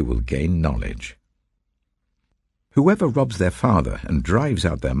 and they will gain knowledge. Whoever robs their father and drives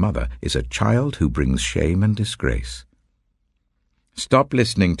out their mother is a child who brings shame and disgrace. Stop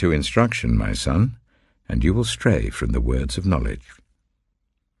listening to instruction, my son, and you will stray from the words of knowledge.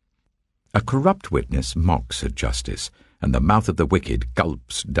 A corrupt witness mocks at justice, and the mouth of the wicked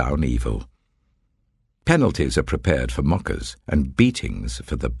gulps down evil. Penalties are prepared for mockers, and beatings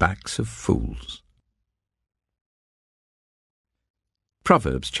for the backs of fools.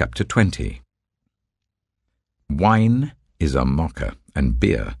 Proverbs chapter 20. Wine is a mocker, and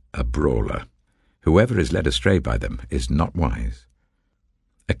beer a brawler. Whoever is led astray by them is not wise.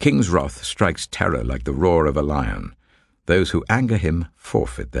 A king's wrath strikes terror like the roar of a lion. Those who anger him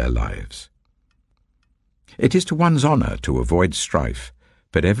forfeit their lives. It is to one's honor to avoid strife,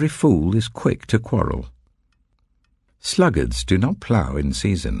 but every fool is quick to quarrel. Sluggards do not plough in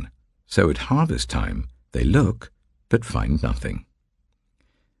season, so at harvest time they look but find nothing.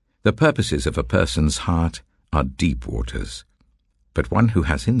 The purposes of a person's heart are deep waters, but one who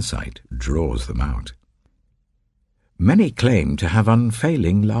has insight draws them out. Many claim to have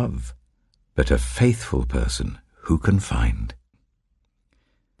unfailing love, but a faithful person who can find?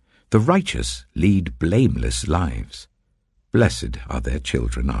 The righteous lead blameless lives. Blessed are their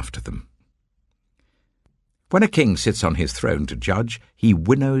children after them. When a king sits on his throne to judge, he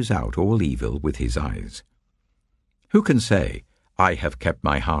winnows out all evil with his eyes. Who can say, I have kept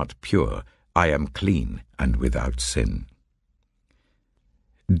my heart pure, I am clean and without sin?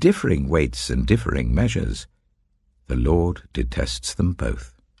 Differing weights and differing measures, the Lord detests them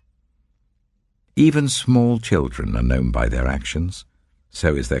both. Even small children are known by their actions,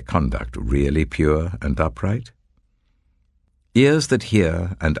 so is their conduct really pure and upright? Ears that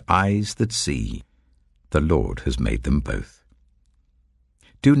hear and eyes that see, the Lord has made them both.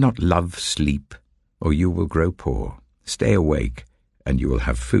 Do not love sleep, or you will grow poor. Stay awake, and you will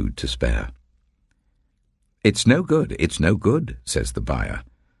have food to spare. It's no good, says the buyer,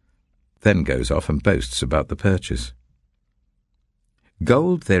 then goes off and boasts about the purchase.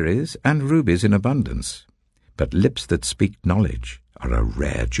 Gold there is, and rubies in abundance, but lips that speak knowledge are a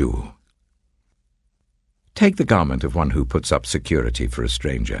rare jewel. Take the garment of one who puts up security for a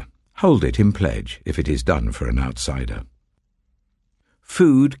stranger. Hold it in pledge if it is done for an outsider.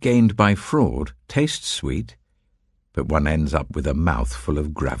 Food gained by fraud tastes sweet, but one ends up with a mouth full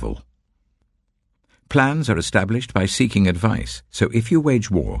of gravel. Plans are established by seeking advice, so if you wage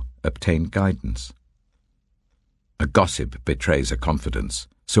war, obtain guidance. A gossip betrays a confidence,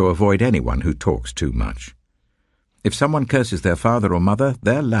 so avoid anyone who talks too much. If someone curses their father or mother,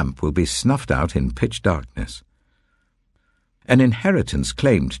 their lamp will be snuffed out in pitch darkness. An inheritance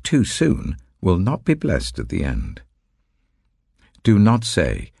claimed too soon will not be blessed at the end. Do not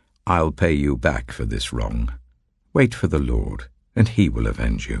say, I'll pay you back for this wrong. Wait for the Lord, and he will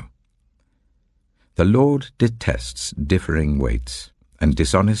avenge you. The Lord detests differing weights, and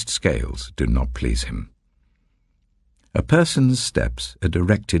dishonest scales do not please him. A person's steps are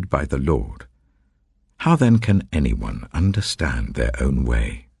directed by the Lord. How then can anyone understand their own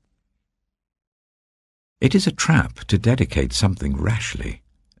way? It is a trap to dedicate something rashly,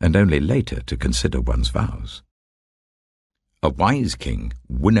 and only later to consider one's vows. A wise king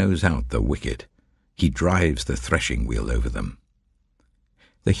winnows out the wicked. He drives the threshing wheel over them.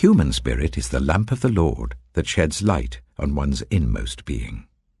 The human spirit is the lamp of the Lord that sheds light on one's inmost being.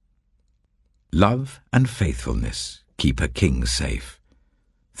 Love and faithfulness keep a king safe.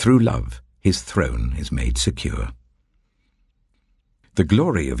 Through love, his throne is made secure. The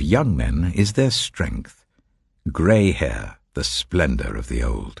glory of young men is their strength, grey hair the splendor of the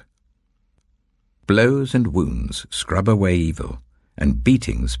old. Blows and wounds scrub away evil, and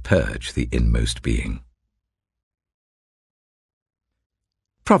beatings purge the inmost being.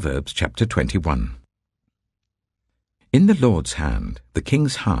 Proverbs chapter 21. In the Lord's hand, the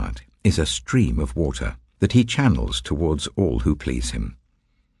king's heart is a stream of water that he channels towards all who please him.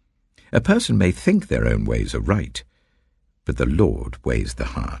 A person may think their own ways are right, but the Lord weighs the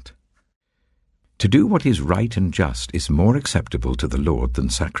heart. To do what is right and just is more acceptable to the Lord than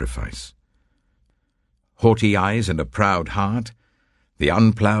sacrifice. Haughty eyes and a proud heart, the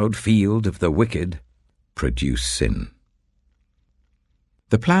unploughed field of the wicked, produce sin.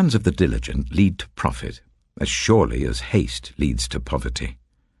 The plans of the diligent lead to profit, as surely as haste leads to poverty.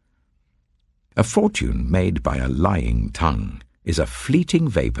 A fortune made by a lying tongue is a fleeting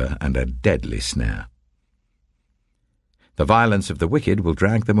vapor and a deadly snare. The violence of the wicked will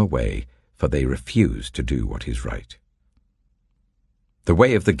drag them away, for they refuse to do what is right. The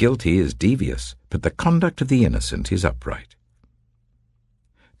way of the guilty is devious, but the conduct of the innocent is upright.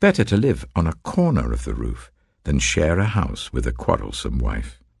 Better to live on a corner of the roof than share a house with a quarrelsome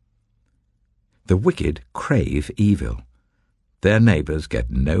wife. The wicked crave evil. Their neighbors get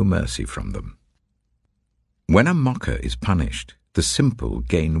no mercy from them. When a mocker is punished, the simple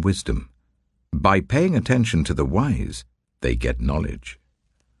gain wisdom. By paying attention to the wise, they get knowledge.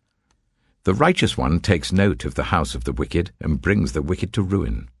 The righteous one takes note of the house of the wicked and brings the wicked to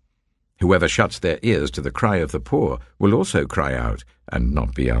ruin. Whoever shuts their ears to the cry of the poor will also cry out and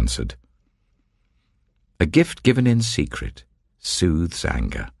not be answered. A gift given in secret soothes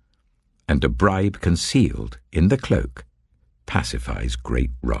anger, and a bribe concealed in the cloak pacifies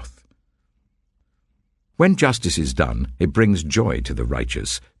great wrath. When justice is done, it brings joy to the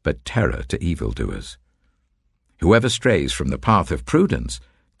righteous, but terror to evildoers. Whoever strays from the path of prudence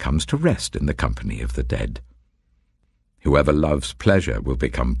comes to rest in the company of the dead. Whoever loves pleasure will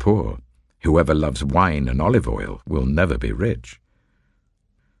become poor. Whoever loves wine and olive oil will never be rich.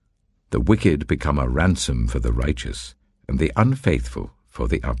 The wicked become a ransom for the righteous, and the unfaithful for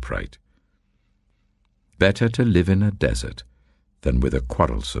the upright. better to live in a desert than with a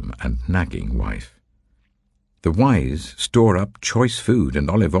quarrelsome and nagging wife. The wise store up choice food and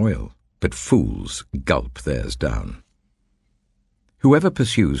olive oil, but fools gulp theirs down. Whoever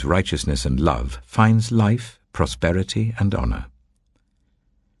pursues righteousness and love finds life, prosperity, and honor.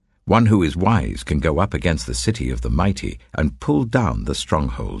 One who is wise can go up against the city of the mighty and pull down the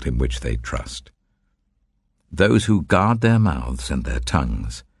stronghold in which they trust. Those who guard their mouths and their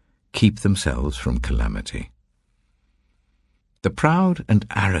tongues keep themselves from calamity. The proud and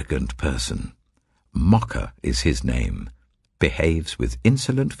arrogant person, mocker is his name, behaves with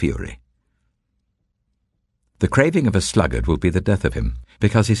insolent fury. The craving of a sluggard will be the death of him,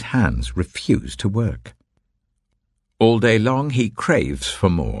 because his hands refuse to work. All day long he craves for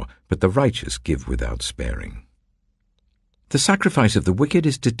more, but the righteous give without sparing. The sacrifice of the wicked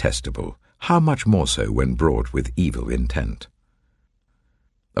is detestable, how much more so when brought with evil intent.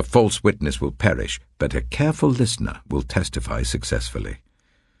 A false witness will perish, but a careful listener will testify successfully.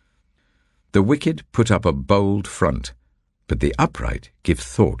 The wicked put up a bold front, but the upright give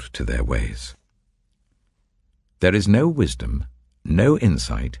thought to their ways. There is no wisdom, no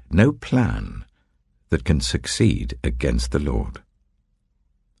insight, no plan that can succeed against the Lord.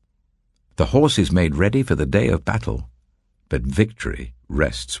 The horse is made ready for the day of battle, but victory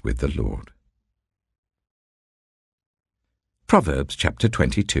rests with the Lord. Proverbs chapter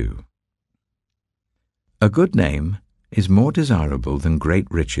 22. A good name is more desirable than great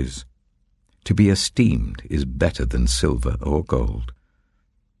riches. To be esteemed is better than silver or gold.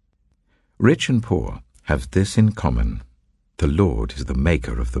 Rich and poor have this in common: the Lord is the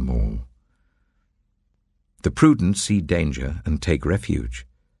maker of them all. The prudent see danger and take refuge,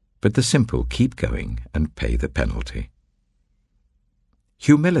 but the simple keep going and pay the penalty.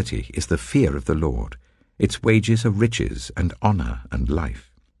 Humility is the fear of the Lord. Its wages are riches and honor and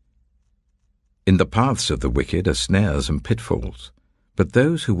life. In the paths of the wicked are snares and pitfalls, but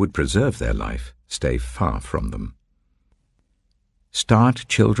those who would preserve their life stay far from them. Start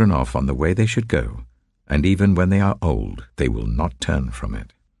children off on the way they should go, and even when they are old, they will not turn from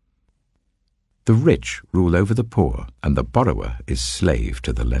it. The rich rule over the poor, and the borrower is slave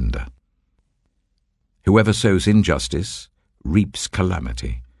to the lender. Whoever sows injustice reaps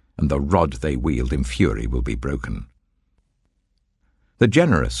calamity, and the rod they wield in fury will be broken. The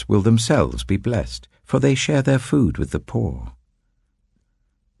generous will themselves be blessed, for they share their food with the poor.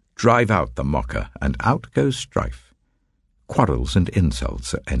 Drive out the mocker, and out goes strife. Quarrels and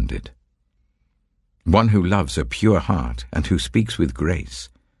insults are ended. One who loves a pure heart and who speaks with grace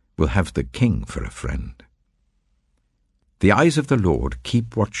will have the king for a friend. The eyes of the Lord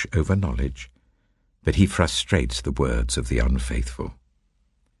keep watch over knowledge, but he frustrates the words of the unfaithful.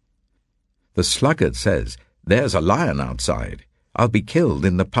 The sluggard says, "There's a lion outside. I'll be killed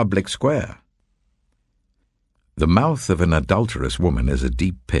in the public square." The mouth of an adulterous woman is a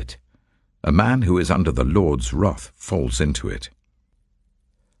deep pit. A man who is under the Lord's wrath falls into it.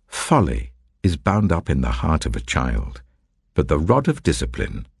 Folly is bound up in the heart of a child, but the rod of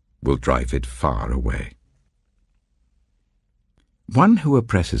discipline will drive it far away. One who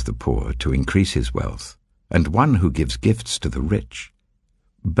oppresses the poor to increase his wealth, and one who gives gifts to the rich,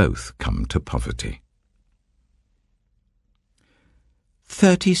 both come to poverty.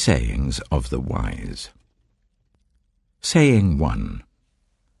 30 Sayings of the Wise. Saying 1.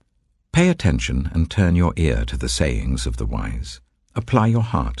 Pay attention and turn your ear to the sayings of the wise. Apply your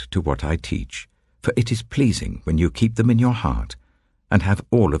heart to what I teach, for it is pleasing when you keep them in your heart and have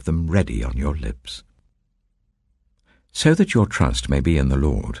all of them ready on your lips. So that your trust may be in the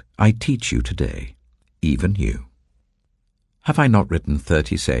Lord, I teach you today, even you. Have I not written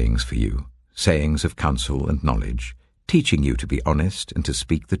 30 sayings for you, sayings of counsel and knowledge, teaching you to be honest and to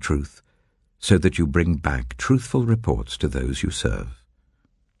speak the truth, so that you bring back truthful reports to those you serve?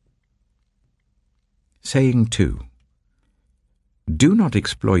 Saying 2. Do not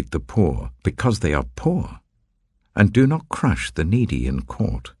exploit the poor because they are poor, and do not crush the needy in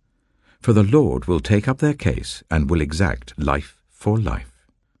court, for the Lord will take up their case and will exact life for life.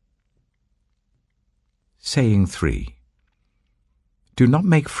 Saying 3. Do not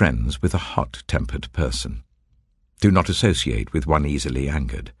make friends with a hot-tempered person. Do not associate with one easily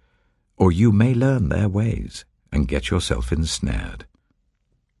angered, or you may learn their ways and get yourself ensnared.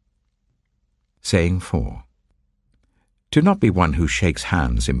 Saying 4. Do not be one who shakes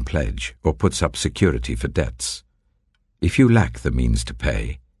hands in pledge or puts up security for debts. If you lack the means to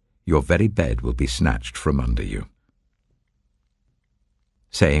pay, your very bed will be snatched from under you.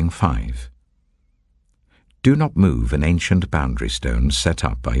 Saying 5. Do not move an ancient boundary stone set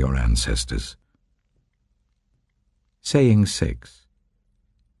up by your ancestors. Saying 6.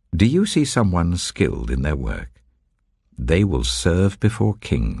 Do you see someone skilled in their work? They will serve before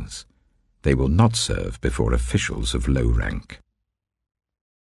kings. They will not serve before officials of low rank.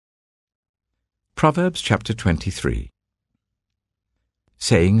 Proverbs chapter 23.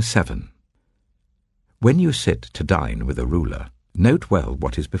 Saying 7. When you sit to dine with a ruler, note well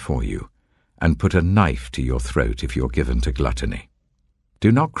what is before you, and put a knife to your throat if you're given to gluttony.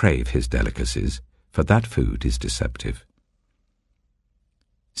 Do not crave his delicacies, for that food is deceptive.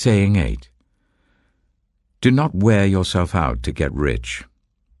 Saying 8. Do not wear yourself out to get rich.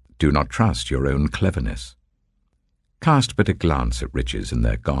 Do not trust your own cleverness. Cast but a glance at riches and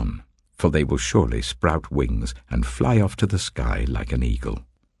they're gone, for they will surely sprout wings and fly off to the sky like an eagle.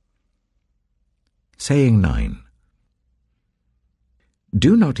 Saying 9.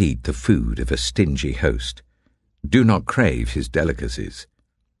 Do not eat the food of a stingy host. Do not crave his delicacies.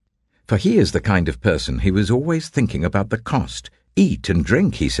 For he is the kind of person who is always thinking about the cost. Eat and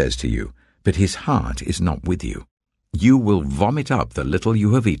drink, he says to you, but his heart is not with you. You will vomit up the little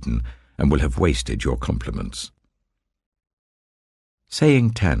you have eaten and will have wasted your compliments.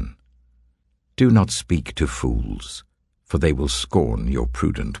 Saying 10. Do not speak to fools, for they will scorn your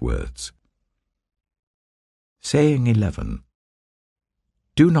prudent words. Saying 11.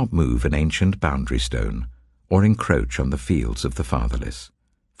 Do not move an ancient boundary stone, or encroach on the fields of the fatherless,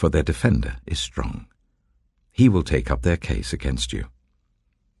 for their defender is strong. He will take up their case against you.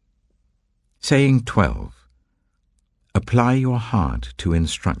 Saying 12. Apply your heart to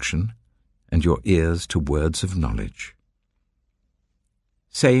instruction, and your ears to words of knowledge.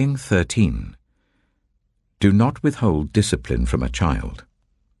 Saying 13. Do not withhold discipline from a child.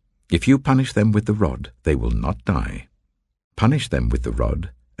 If you punish them with the rod, they will not die. Punish them with the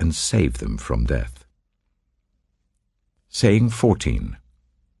rod, and save them from death. Saying 14.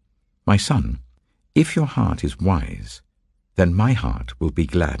 My son, if your heart is wise, then my heart will be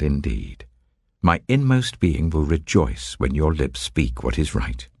glad indeed. My inmost being will rejoice when your lips speak what is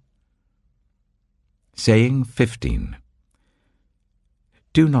right. Saying 15.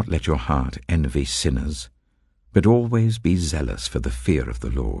 Do not let your heart envy sinners, but always be zealous for the fear of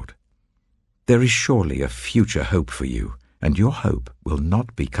the Lord. There is surely a future hope for you, and your hope will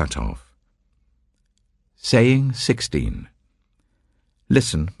not be cut off. Saying 16.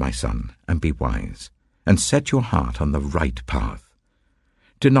 Listen, my son, and be wise, and set your heart on the right path.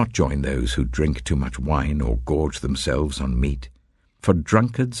 Do not join those who drink too much wine or gorge themselves on meat, for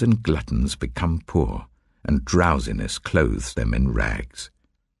drunkards and gluttons become poor, and drowsiness clothes them in rags.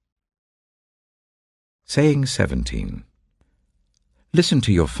 Saying 17. Listen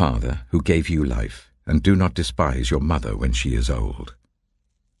to your father who gave you life, and do not despise your mother when she is old.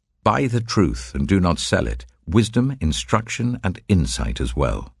 Buy the truth and do not sell it, wisdom, instruction, and insight as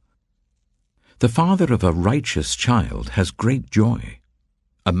well. The father of a righteous child has great joy.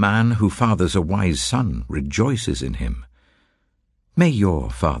 A man who fathers a wise son rejoices in him. May your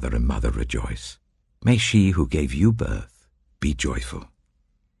father and mother rejoice. May she who gave you birth be joyful.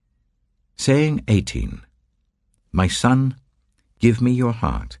 Saying 18. My son, give me your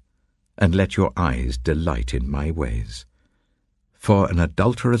heart, and let your eyes delight in my ways. For an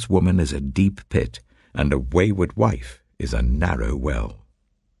adulterous woman is a deep pit, and a wayward wife is a narrow well.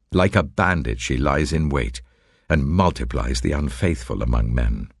 Like a bandit she lies in wait, and multiplies the unfaithful among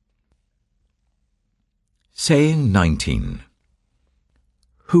men. Saying 19.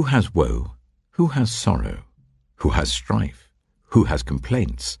 Who has woe? Who has sorrow? Who has strife? Who has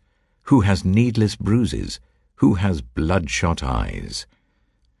complaints? Who has needless bruises? Who has bloodshot eyes?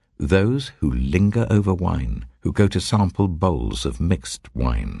 Those who linger over wine, who go to sample bowls of mixed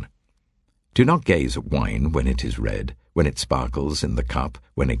wine. Do not gaze at wine when it is red, when it sparkles in the cup,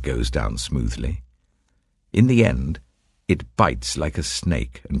 when it goes down smoothly. In the end, it bites like a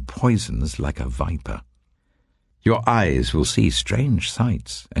snake and poisons like a viper. Your eyes will see strange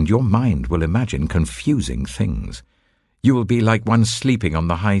sights, and your mind will imagine confusing things. You will be like one sleeping on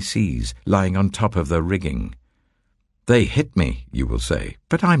the high seas, lying on top of the rigging. They hit me, you will say,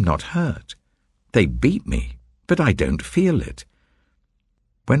 but I'm not hurt. They beat me, but I don't feel it.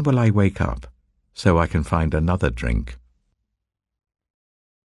 When will I wake up, so I can find another drink?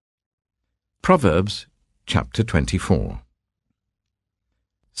 Proverbs chapter 24.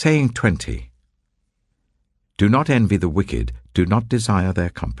 Saying 20. Do not envy the wicked, do not desire their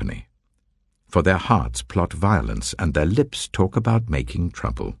company. For their hearts plot violence, and their lips talk about making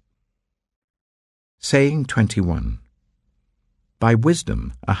trouble. Saying 21. By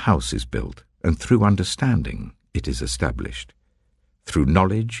wisdom a house is built, and through understanding it is established. Through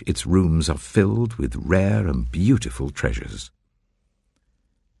knowledge its rooms are filled with rare and beautiful treasures.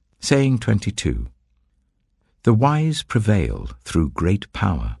 Saying 22. The wise prevail through great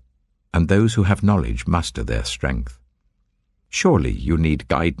power, and those who have knowledge muster their strength. Surely you need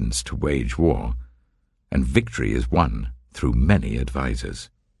guidance to wage war, and victory is won through many advisers.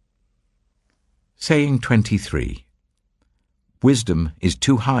 Saying 23. Wisdom is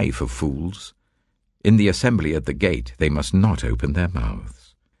too high for fools. In the assembly at the gate they must not open their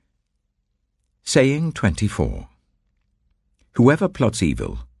mouths. Saying 24. Whoever plots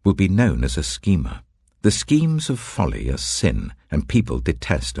evil will be known as a schemer. The schemes of folly are sin, and people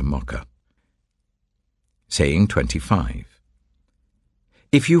detest a mocker. Saying 25.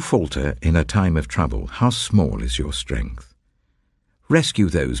 If you falter in a time of trouble, how small is your strength? Rescue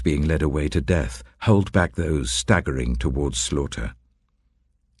those being led away to death, hold back those staggering towards slaughter.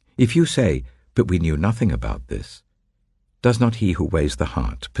 If you say, "But we knew nothing about this," does not he who weighs the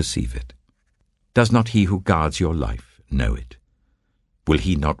heart perceive it? Does not he who guards your life know it? Will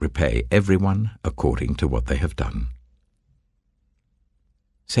he not repay everyone according to what they have done?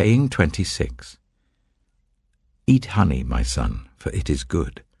 Saying 26. Eat honey, my son, for it is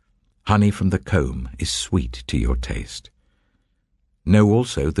good. Honey from the comb is sweet to your taste. Know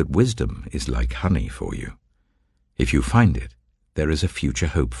also that wisdom is like honey for you. If you find it, there is a future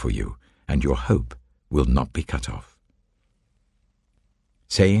hope for you, and your hope will not be cut off.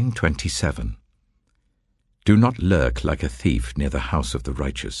 Saying 27. Do not lurk like a thief near the house of the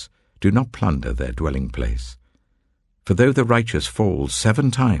righteous. Do not plunder their dwelling place. For though the righteous fall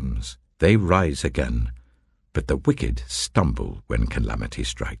 7 times, they rise again, but the wicked stumble when calamity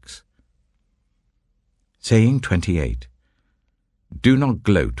strikes. Saying 28. Do not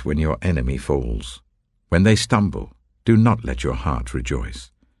gloat when your enemy falls. When they stumble, do not let your heart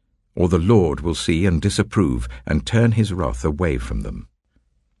rejoice, or the Lord will see and disapprove and turn his wrath away from them.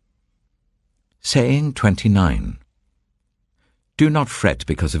 Saying 29. Do not fret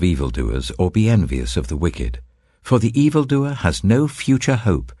because of evildoers, or be envious of the wicked, for the evildoer has no future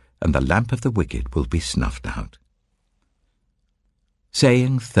hope, and the lamp of the wicked will be snuffed out.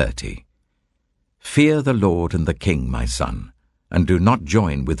 Saying 30. Fear the Lord and the King, my son, and do not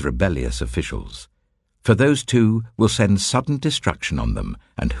join with rebellious officials, for those two will send sudden destruction on them,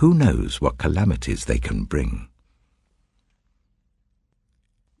 and who knows what calamities they can bring.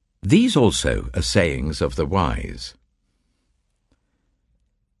 These also are sayings of the wise.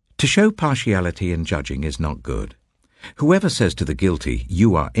 To show partiality in judging is not good. Whoever says to the guilty,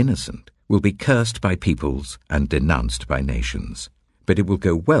 "You are innocent," will be cursed by peoples and denounced by nations. But it will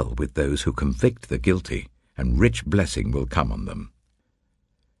go well with those who convict the guilty, and rich blessing will come on them.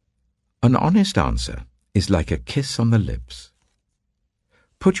 An honest answer is like a kiss on the lips.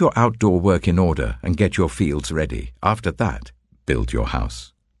 Put your outdoor work in order and get your fields ready. After that, build your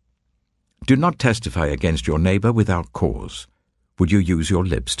house. Do not testify against your neighbor without cause. Would you use your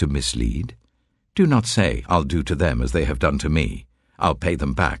lips to mislead? Do not say, "I'll do to them as they have done to me. I'll pay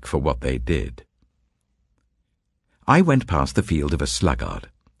them back for what they did." I went past the field of a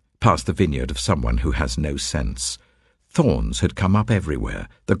sluggard, past the vineyard of someone who has no sense. Thorns had come up everywhere,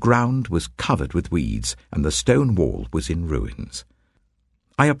 the ground was covered with weeds, and the stone wall was in ruins.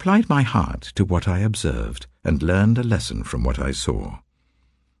 I applied my heart to what I observed, and learned a lesson from what I saw.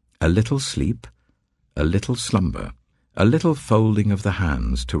 A little sleep, a little slumber, a little folding of the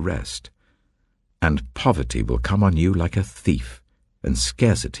hands to rest, and poverty will come on you like a thief, and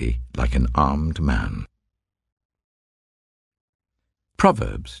scarcity like an armed man.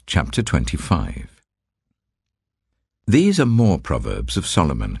 Proverbs chapter 25. These are more proverbs of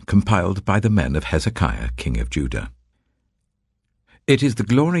Solomon, compiled by the men of Hezekiah, king of Judah. It is the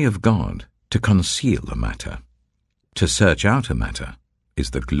glory of God to conceal a matter. To search out a matter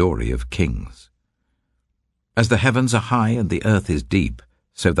is the glory of kings. As the heavens are high and the earth is deep,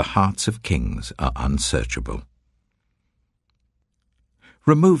 so the hearts of kings are unsearchable.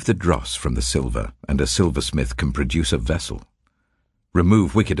 Remove the dross from the silver, and a silversmith can produce a vessel.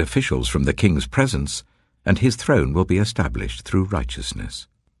 Remove wicked officials from the king's presence, and his throne will be established through righteousness.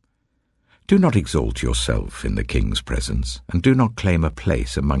 Do not exalt yourself in the king's presence, and do not claim a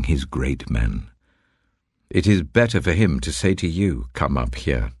place among his great men. It is better for him to say to you, "Come up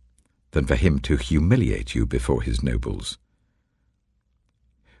here," than for him to humiliate you before his nobles.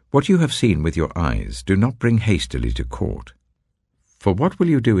 What you have seen with your eyes do not bring hastily to court. For what will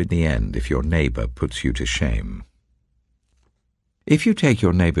you do in the end if your neighbor puts you to shame? If you take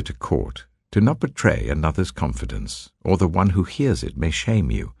your neighbor to court, do not betray another's confidence, or the one who hears it may shame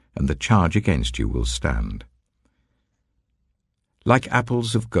you, and the charge against you will stand. Like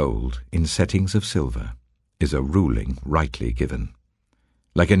apples of gold in settings of silver is a ruling rightly given.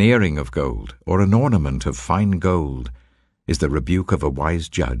 Like an earring of gold, or an ornament of fine gold, is the rebuke of a wise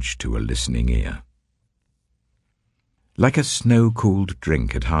judge to a listening ear. Like a snow-cooled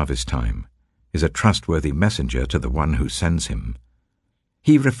drink at harvest time is a trustworthy messenger to the one who sends him.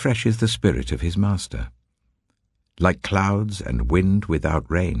 He refreshes the spirit of his master. Like clouds and wind without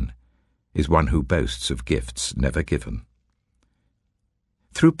rain is one who boasts of gifts never given.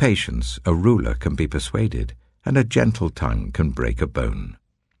 Through patience a ruler can be persuaded, and a gentle tongue can break a bone.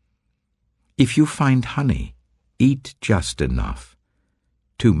 If you find honey, eat just enough.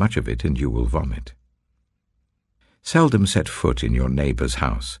 Too much of it and you will vomit. Seldom set foot in your neighbor's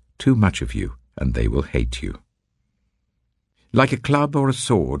house. Too much of you and they will hate you. Like a club or a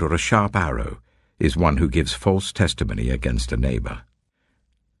sword or a sharp arrow is one who gives false testimony against a neighbor.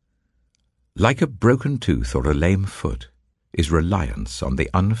 Like a broken tooth or a lame foot is reliance on the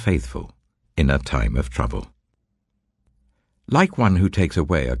unfaithful in a time of trouble. Like one who takes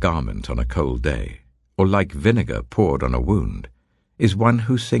away a garment on a cold day, or like vinegar poured on a wound, is one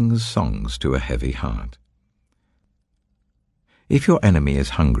who sings songs to a heavy heart. If your enemy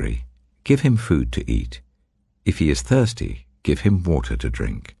is hungry, give him food to eat. If he is thirsty, give him water to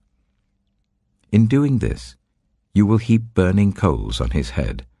drink. In doing this, you will heap burning coals on his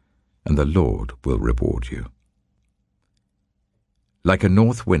head, and the Lord will reward you. Like a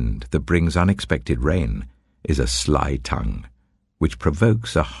north wind that brings unexpected rain is a sly tongue, which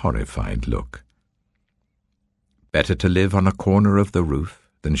provokes a horrified look. Better to live on a corner of the roof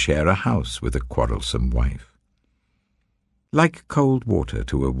than share a house with a quarrelsome wife. Like cold water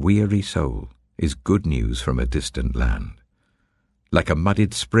to a weary soul is good news from a distant land. Like a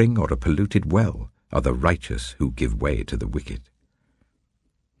muddied spring or a polluted well are the righteous who give way to the wicked.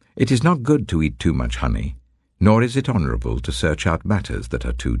 It is not good to eat too much honey, nor is it honorable to search out matters that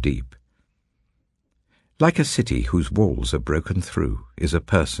are too deep. Like a city whose walls are broken through is a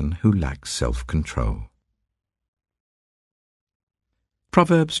person who lacks self-control.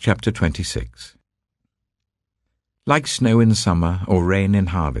 Proverbs chapter 26. Like snow in summer or rain in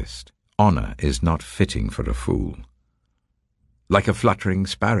harvest, honor is not fitting for a fool. Like a fluttering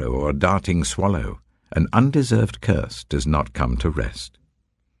sparrow or a darting swallow, an undeserved curse does not come to rest.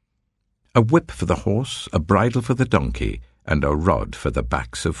 A whip for the horse, a bridle for the donkey, and a rod for the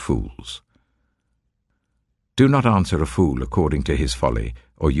backs of fools. Do not answer a fool according to his folly,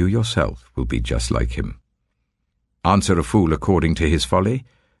 or you yourself will be just like him. Answer a fool according to his folly,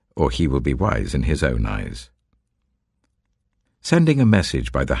 or he will be wise in his own eyes. Sending a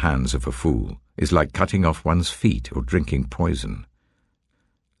message by the hands of a fool is like cutting off one's feet or drinking poison.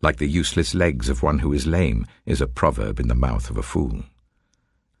 Like the useless legs of one who is lame is a proverb in the mouth of a fool.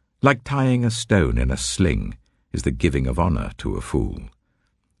 Like tying a stone in a sling is the giving of honor to a fool.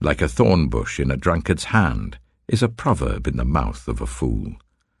 Like a thorn bush in a drunkard's hand is a proverb in the mouth of a fool.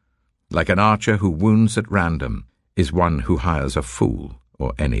 Like an archer who wounds at random is one who hires a fool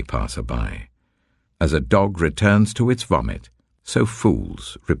or any passer-by. As a dog returns to its vomit, so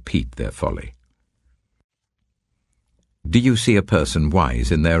fools repeat their folly. Do you see a person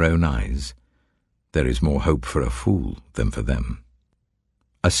wise in their own eyes? There is more hope for a fool than for them.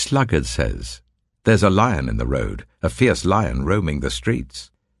 A sluggard says, "There's a lion in the road, a fierce lion roaming the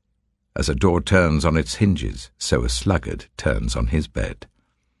streets." As a door turns on its hinges, so a sluggard turns on his bed.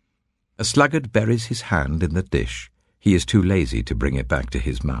 A sluggard buries his hand in the dish. He is too lazy to bring it back to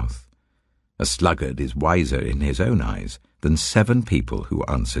his mouth. A sluggard is wiser in his own eyes than 7 people who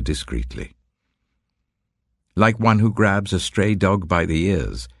answer discreetly. Like one who grabs a stray dog by the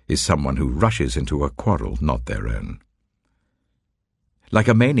ears is someone who rushes into a quarrel not their own. Like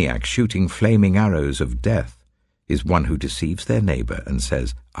a maniac shooting flaming arrows of death is one who deceives their neighbor and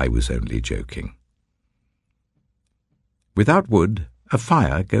says, "I was only joking." Without wood, a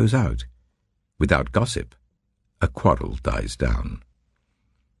fire goes out. Without gossip, a quarrel dies down.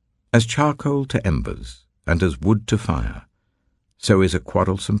 As charcoal to embers, and as wood to fire, so is a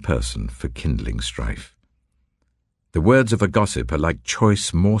quarrelsome person for kindling strife. The words of a gossip are like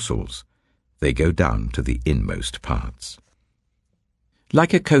choice morsels. They go down to the inmost parts.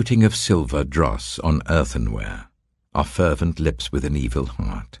 Like a coating of silver dross on earthenware are fervent lips with an evil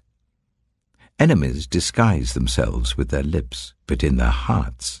heart. Enemies disguise themselves with their lips, but in their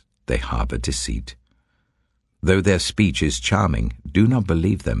hearts they harbor deceit. Though their speech is charming, do not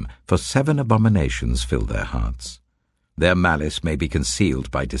believe them, for 7 abominations fill their hearts. Their malice may be concealed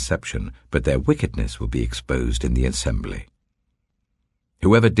by deception, but their wickedness will be exposed in the assembly.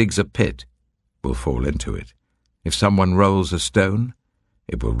 Whoever digs a pit will fall into it. If someone rolls a stone,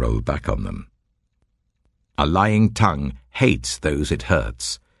 it will roll back on them. A lying tongue hates those it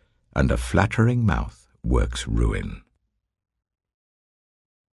hurts, and a flattering mouth works ruin.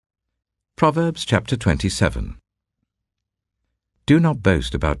 Proverbs chapter 27. Do not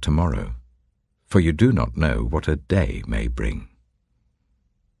boast about tomorrow, for you do not know what a day may bring.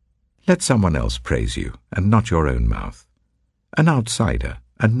 Let someone else praise you, and not your own mouth, an outsider,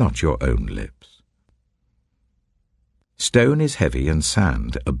 and not your own lips. Stone is heavy and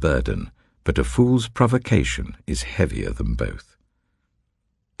sand a burden, but a fool's provocation is heavier than both.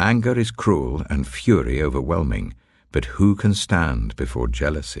 Anger is cruel and fury overwhelming, but who can stand before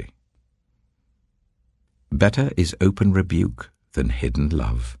jealousy? Better is open rebuke than hidden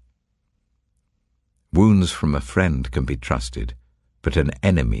love. Wounds from a friend can be trusted, but an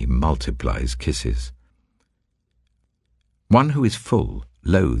enemy multiplies kisses. One who is full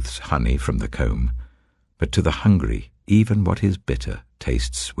loathes honey from the comb, but to the hungry even what is bitter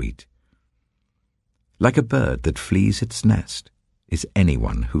tastes sweet. Like a bird that flees its nest is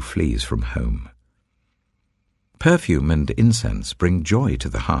anyone who flees from home. Perfume and incense bring joy to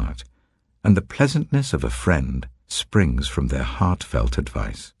the heart, and the pleasantness of a friend springs from their heartfelt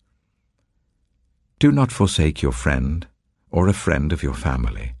advice. Do not forsake your friend or a friend of your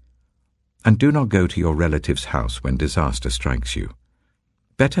family, and do not go to your relative's house when disaster strikes you.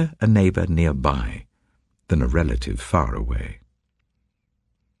 Better a neighbor nearby than a relative far away.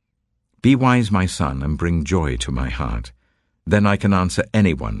 Be wise, my son, and bring joy to my heart. Then I can answer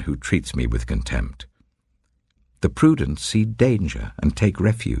anyone who treats me with contempt. The prudent see danger and take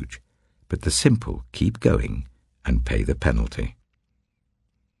refuge, but the simple keep going and pay the penalty.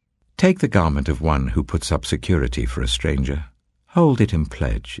 Take the garment of one who puts up security for a stranger. Hold it in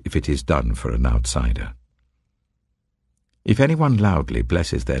pledge if it is done for an outsider. If anyone loudly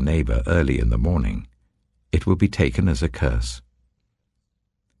blesses their neighbor early in the morning, it will be taken as a curse.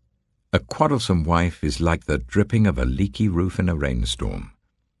 A quarrelsome wife is like the dripping of a leaky roof in a rainstorm.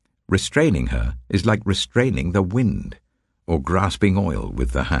 Restraining her is like restraining the wind, or grasping oil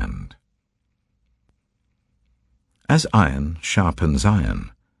with the hand. As iron sharpens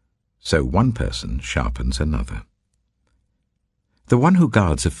iron, so one person sharpens another. The one who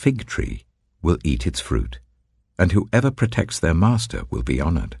guards a fig tree will eat its fruit, and whoever protects their master will be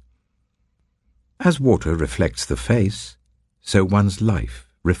honored. As water reflects the face, so one's life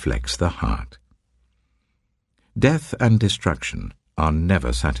reflects the heart. Death and destruction are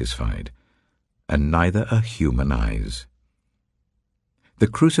never satisfied, and neither are human eyes. The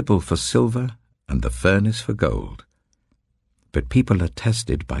crucible for silver and the furnace for gold, but people are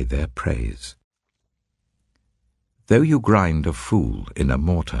tested by their praise. Though you grind a fool in a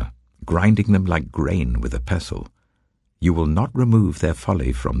mortar, grinding them like grain with a pestle, you will not remove their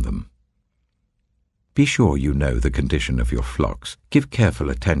folly from them. Be sure you know the condition of your flocks. Give careful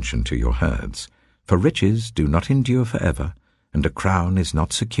attention to your herds, for riches do not endure forever, and a crown is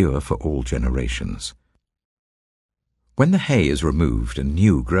not secure for all generations. When the hay is removed and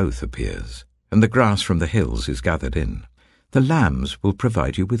new growth appears, and the grass from the hills is gathered in, the lambs will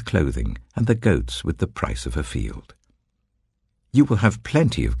provide you with clothing, and the goats with the price of a field. You will have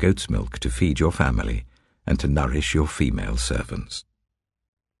plenty of goat's milk to feed your family, and to nourish your female servants.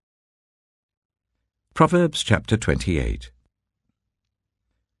 Proverbs chapter 28.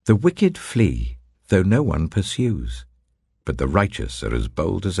 The wicked flee, though no one pursues, but the righteous are as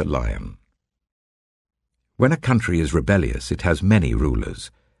bold as a lion. When a country is rebellious, it has many rulers,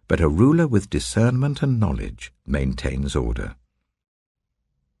 but a ruler with discernment and knowledge maintains order.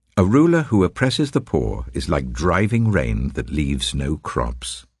 A ruler who oppresses the poor is like driving rain that leaves no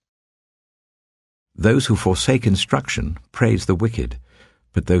crops. Those who forsake instruction praise the wicked,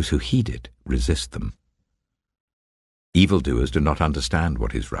 but those who heed it resist them. Evildoers do not understand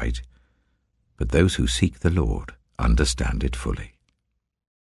what is right, but those who seek the Lord understand it fully.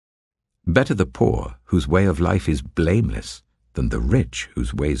 Better the poor whose way of life is blameless than the rich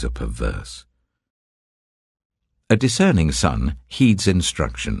whose ways are perverse. A discerning son heeds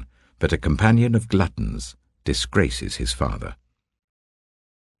instruction, but a companion of gluttons disgraces his father.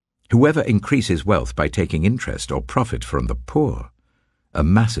 Whoever increases wealth by taking interest or profit from the poor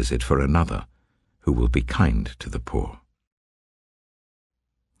amasses it for another, who will be kind to the poor.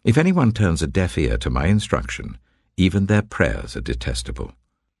 If anyone turns a deaf ear to my instruction, even their prayers are detestable.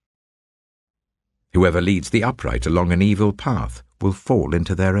 Whoever leads the upright along an evil path will fall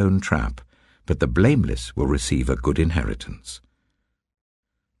into their own trap, but the blameless will receive a good inheritance.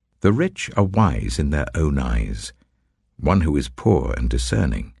 The rich are wise in their own eyes. One who is poor and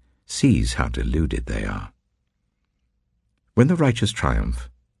discerning sees how deluded they are. When the righteous triumph,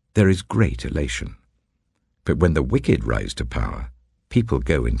 there is great elation. But when the wicked rise to power, people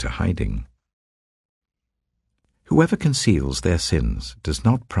go into hiding. Whoever conceals their sins does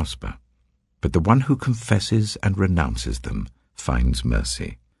not prosper, but the one who confesses and renounces them finds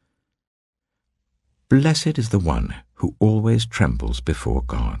mercy. Blessed is the one who always trembles before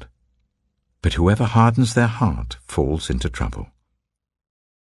God. but whoever hardens their heart falls into trouble.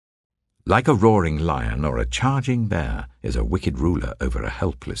 Like a roaring lion or a charging bear is a wicked ruler over a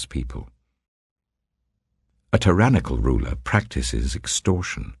helpless people. A tyrannical ruler practices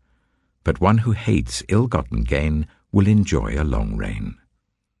extortion, but one who hates ill-gotten gain will enjoy a long reign.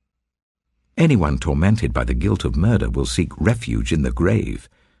 Anyone tormented by the guilt of murder will seek refuge in the grave.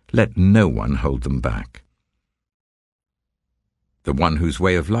 Let no one hold them back. The one whose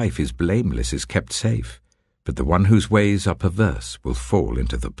way of life is blameless is kept safe, but the one whose ways are perverse will fall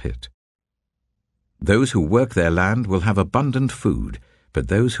into the pit. Those who work their land will have abundant food, but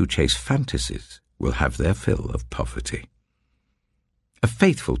those who chase fantasies will have their fill of poverty. A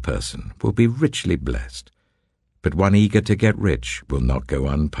faithful person will be richly blessed, but one eager to get rich will not go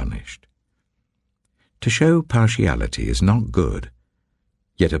unpunished. To show partiality is not good,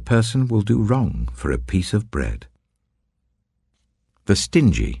 yet a person will do wrong for a piece of bread. The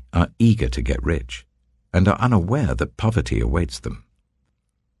stingy are eager to get rich, and are unaware that poverty awaits them.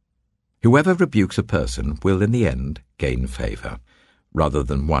 Whoever rebukes a person will in the end gain favor, rather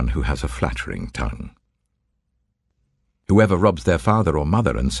than one who has a flattering tongue. Whoever robs their father or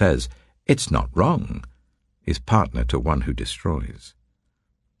mother and says, "It's not wrong," is partner to one who destroys.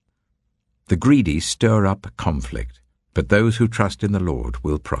 The greedy stir up conflict, but those who trust in the Lord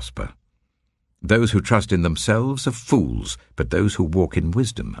will prosper. Those who trust in themselves are fools, but those who walk in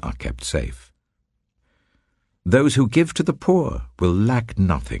wisdom are kept safe. Those who give to the poor will lack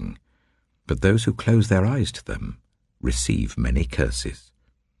nothing, but those who close their eyes to them receive many curses.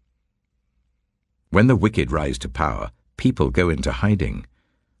 When the wicked rise to power, people go into hiding,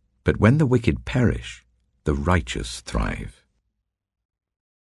 but when the wicked perish, the righteous thrive.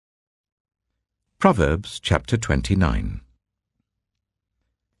 Proverbs chapter 29.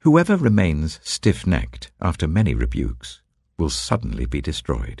 Whoever remains stiff-necked after many rebukes will suddenly be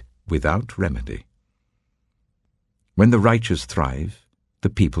destroyed without remedy. When the righteous thrive, the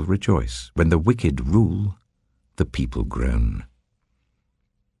people rejoice. When the wicked rule, the people groan.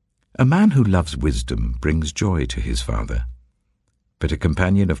 A man who loves wisdom brings joy to his father, but a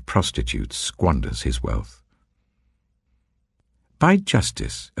companion of prostitutes squanders his wealth. By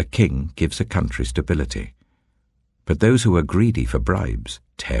justice a king gives a country stability, but those who are greedy for bribes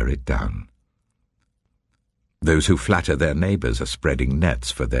tear it down. Those who flatter their neighbors are spreading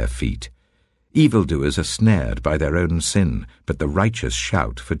nets for their feet. Evildoers are snared by their own sin, but the righteous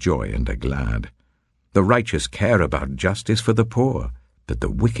shout for joy and are glad. The righteous care about justice for the poor, but the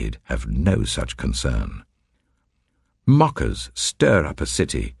wicked have no such concern. Mockers stir up a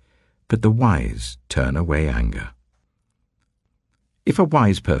city, but the wise turn away anger. If a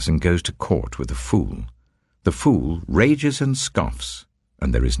wise person goes to court with a fool, the fool rages and scoffs,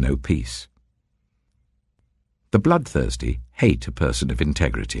 and there is no peace. The bloodthirsty hate a person of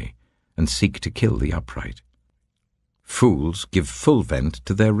integrity and seek to kill the upright. Fools give full vent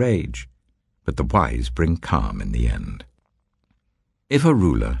to their rage, but the wise bring calm in the end. If a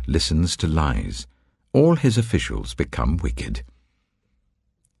ruler listens to lies, all his officials become wicked.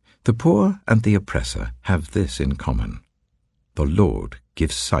 The poor and the oppressor have this in common: the Lord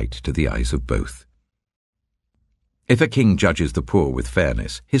gives sight to the eyes of both. If a king judges the poor with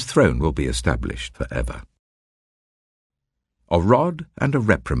fairness, his throne will be established forever. A rod and a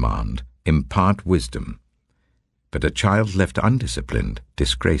reprimand impart wisdom, but a child left undisciplined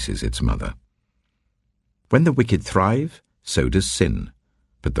disgraces its mother. When the wicked thrive, so does sin,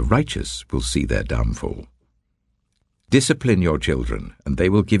 but the righteous will see their downfall. Discipline your children, and they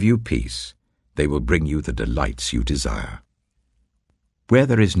will give you peace. They will bring you the delights you desire. Where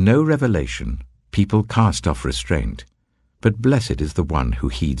there is no revelation, people cast off restraint, but blessed is the one who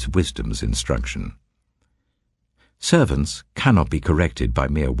heeds wisdom's instruction. Servants cannot be corrected by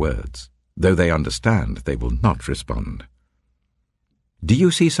mere words. Though they understand, they will not respond. Do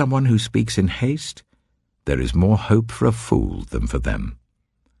you see someone who speaks in haste? There is more hope for a fool than for them.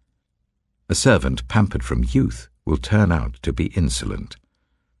 A servant pampered from youth will turn out to be insolent.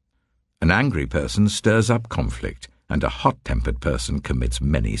 An angry person stirs up conflict, and a hot-tempered person commits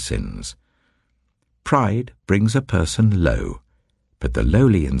many sins. Pride brings a person low, but the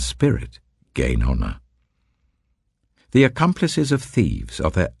lowly in spirit gain honor. The accomplices of thieves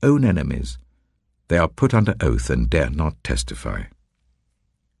are their own enemies. They are put under oath and dare not testify.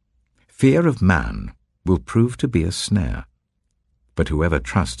 Fear of man will prove to be a snare, but whoever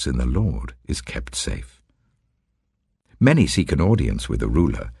trusts in the Lord is kept safe. Many seek an audience with a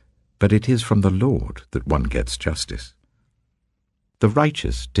ruler, but it is from the Lord that one gets justice. The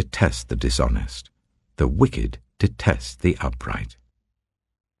righteous detest the dishonest. The wicked detest the upright.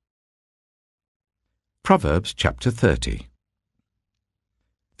 Proverbs chapter 30.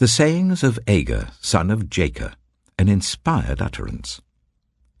 The sayings of Agur, son of Jacob, an inspired utterance.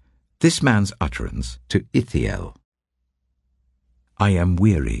 This man's utterance to Ithiel. I am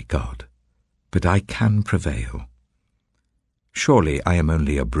weary, God, but I can prevail. Surely I am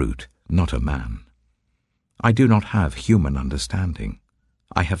only a brute, not a man. I do not have human understanding.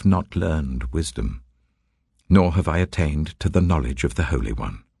 I have not learned wisdom, nor have I attained to the knowledge of the Holy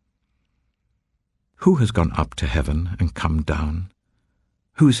One. Who has gone up to heaven and come down?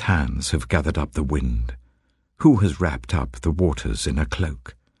 Whose hands have gathered up the wind? Who has wrapped up the waters in a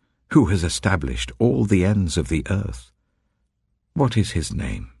cloak? Who has established all the ends of the earth? What is his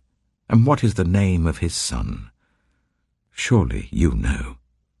name, and what is the name of his son? Surely you know.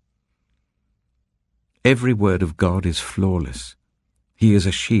 Every word of God is flawless. He is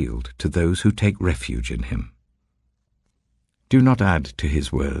a shield to those who take refuge in him. Do not add to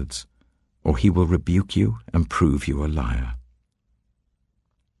his words, or he will rebuke you and prove you a liar.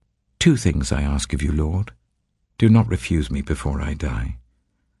 2 things I ask of you, Lord. Do not refuse me before I die.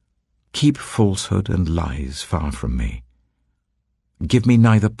 Keep falsehood and lies far from me. Give me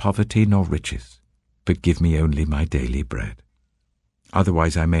neither poverty nor riches, but give me only my daily bread.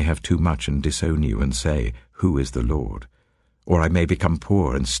 Otherwise I may have too much and disown you and say, Who is the Lord? Or I may become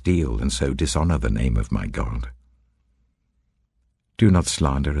poor and steal and so dishonor the name of my God. Do not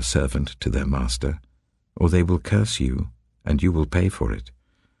slander a servant to their master, or they will curse you, and you will pay for it.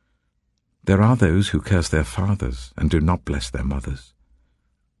 There are those who curse their fathers and do not bless their mothers,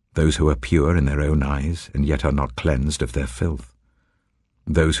 those who are pure in their own eyes and yet are not cleansed of their filth,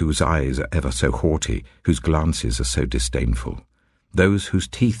 those whose eyes are ever so haughty, whose glances are so disdainful, those whose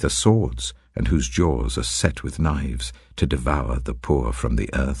teeth are swords and whose jaws are set with knives, to devour the poor from the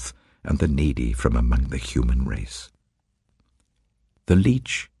earth and the needy from among the human race. The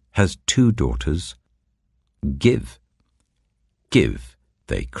leech has 2 daughters. Give, give,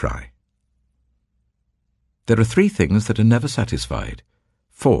 they cry. There are 3 things that are never satisfied,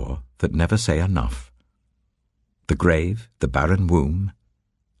 4 that never say enough. The grave, the barren womb,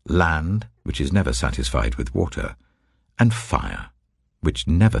 land, which is never satisfied with water, and fire, which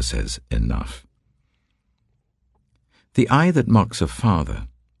never says enough. The eye that mocks a father,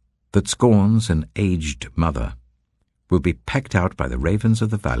 that scorns an aged mother, will be pecked out by the ravens of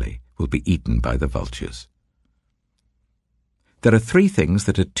the valley, will be eaten by the vultures. There are 3 things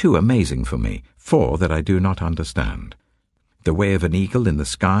that are too amazing for me, 4 that I do not understand. The way of an eagle in the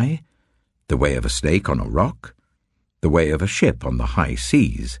sky, the way of a snake on a rock, the way of a ship on the high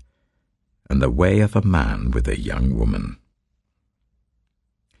seas, and the way of a man with a young woman.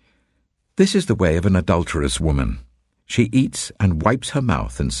 This is the way of an adulterous woman. She eats and wipes her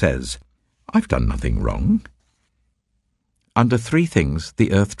mouth and says, I've done nothing wrong. Under 3 things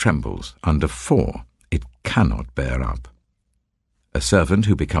the earth trembles, under 4 it cannot bear up. A servant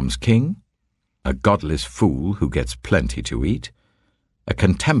who becomes king, a godless fool who gets plenty to eat, a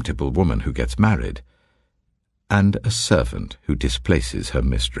contemptible woman who gets married, and a servant who displaces her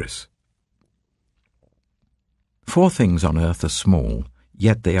mistress. 4 things on earth are small,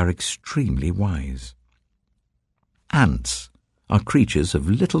 yet they are extremely wise. Ants are creatures of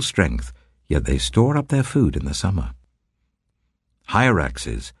little strength, yet they store up their food in the summer.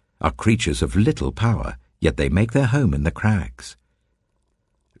 Hyraxes are creatures of little power, yet they make their home in the crags.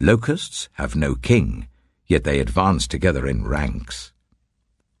 Locusts have no king, yet they advance together in ranks.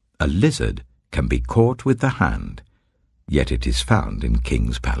 A lizard can be caught with the hand, yet it is found in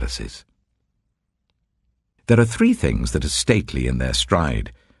kings' palaces. There are 3 things that are stately in their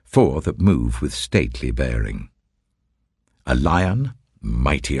stride, 4 that move with stately bearing. A lion,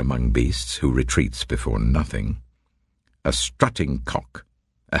 mighty among beasts, who retreats before nothing, a strutting cock,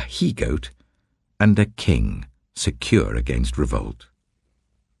 a he-goat, and a king, secure against revolt.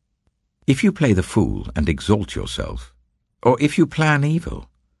 If you play the fool and exalt yourself, or if you plan evil,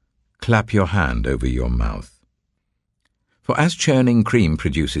 clap your hand over your mouth. For as churning cream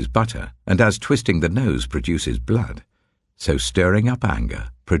produces butter, and as twisting the nose produces blood, so stirring up anger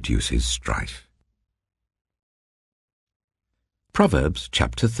produces strife. Proverbs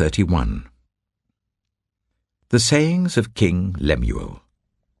chapter 31. The sayings of King Lemuel,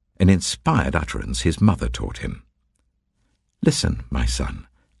 an inspired utterance his mother taught him. Listen, my son.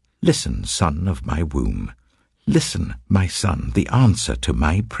 Listen, son of my womb. Listen, my son, the answer to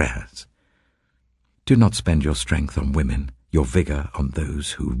my prayers. Do not spend your strength on women, your vigor on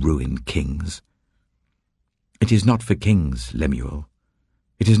those who ruin kings. It is not for kings, Lemuel.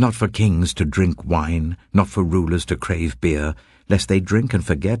 It is not for kings to drink wine, not for rulers to crave beer, lest they drink and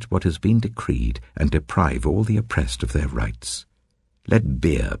forget what has been decreed and deprive all the oppressed of their rights. Let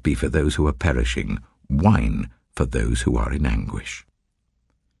beer be for those who are perishing, wine for those who are in anguish.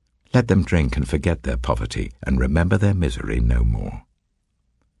 Let them drink and forget their poverty, and remember their misery no more.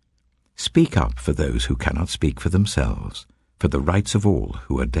 Speak up for those who cannot speak for themselves, for the rights of all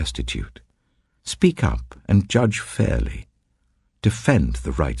who are destitute. Speak up and judge fairly. Defend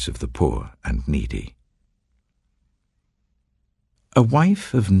the rights of the poor and needy. A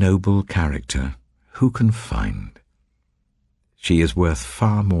wife of noble character who can find? She is worth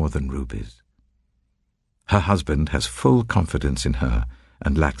far more than rubies. Her husband has full confidence in her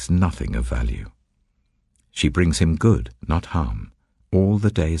and lacks nothing of value. She brings him good, not harm, all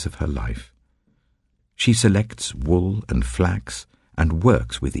the days of her life. She selects wool and flax and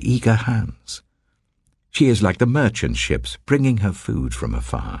works with eager hands. She is like the merchant ships bringing her food from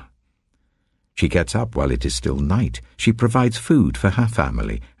afar. She gets up while it is still night. She provides food for her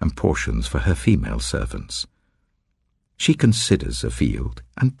family and portions for her female servants. She considers a field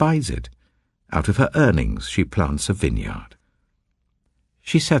and buys it. Out of her earnings she plants a vineyard.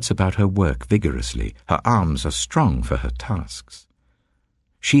 She sets about her work vigorously. Her arms are strong for her tasks.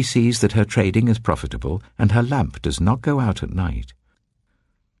 She sees that her trading is profitable, and her lamp does not go out at night.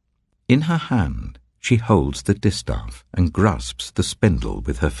 In her hand she holds the distaff and grasps the spindle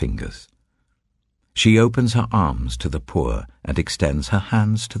with her fingers. She opens her arms to the poor and extends her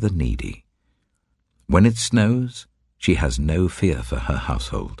hands to the needy. When it snows, she has no fear for her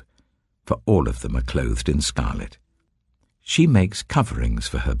household, for all of them are clothed in scarlet. She makes coverings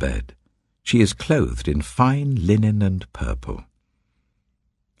for her bed. She is clothed in fine linen and purple.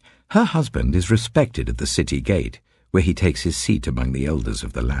 Her husband is respected at the city gate, where he takes his seat among the elders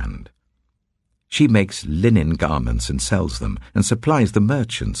of the land. She makes linen garments and sells them, and supplies the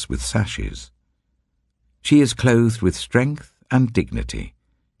merchants with sashes. She is clothed with strength and dignity.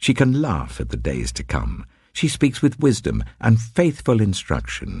 She can laugh at the days to come. She speaks with wisdom, and faithful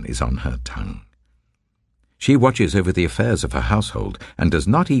instruction is on her tongue. She watches over the affairs of her household, and does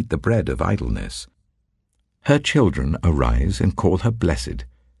not eat the bread of idleness. Her children arise and call her blessed.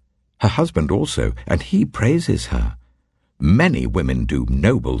 Her husband also, and he praises her. Many women do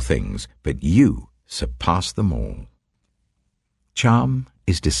noble things, but you surpass them all. Charm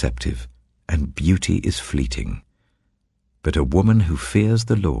is deceptive, and beauty is fleeting. But a woman who fears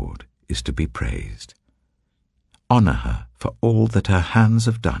the Lord is to be praised. Honor her for all that her hands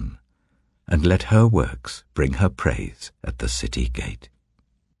have done, and let her works bring her praise at the city gate.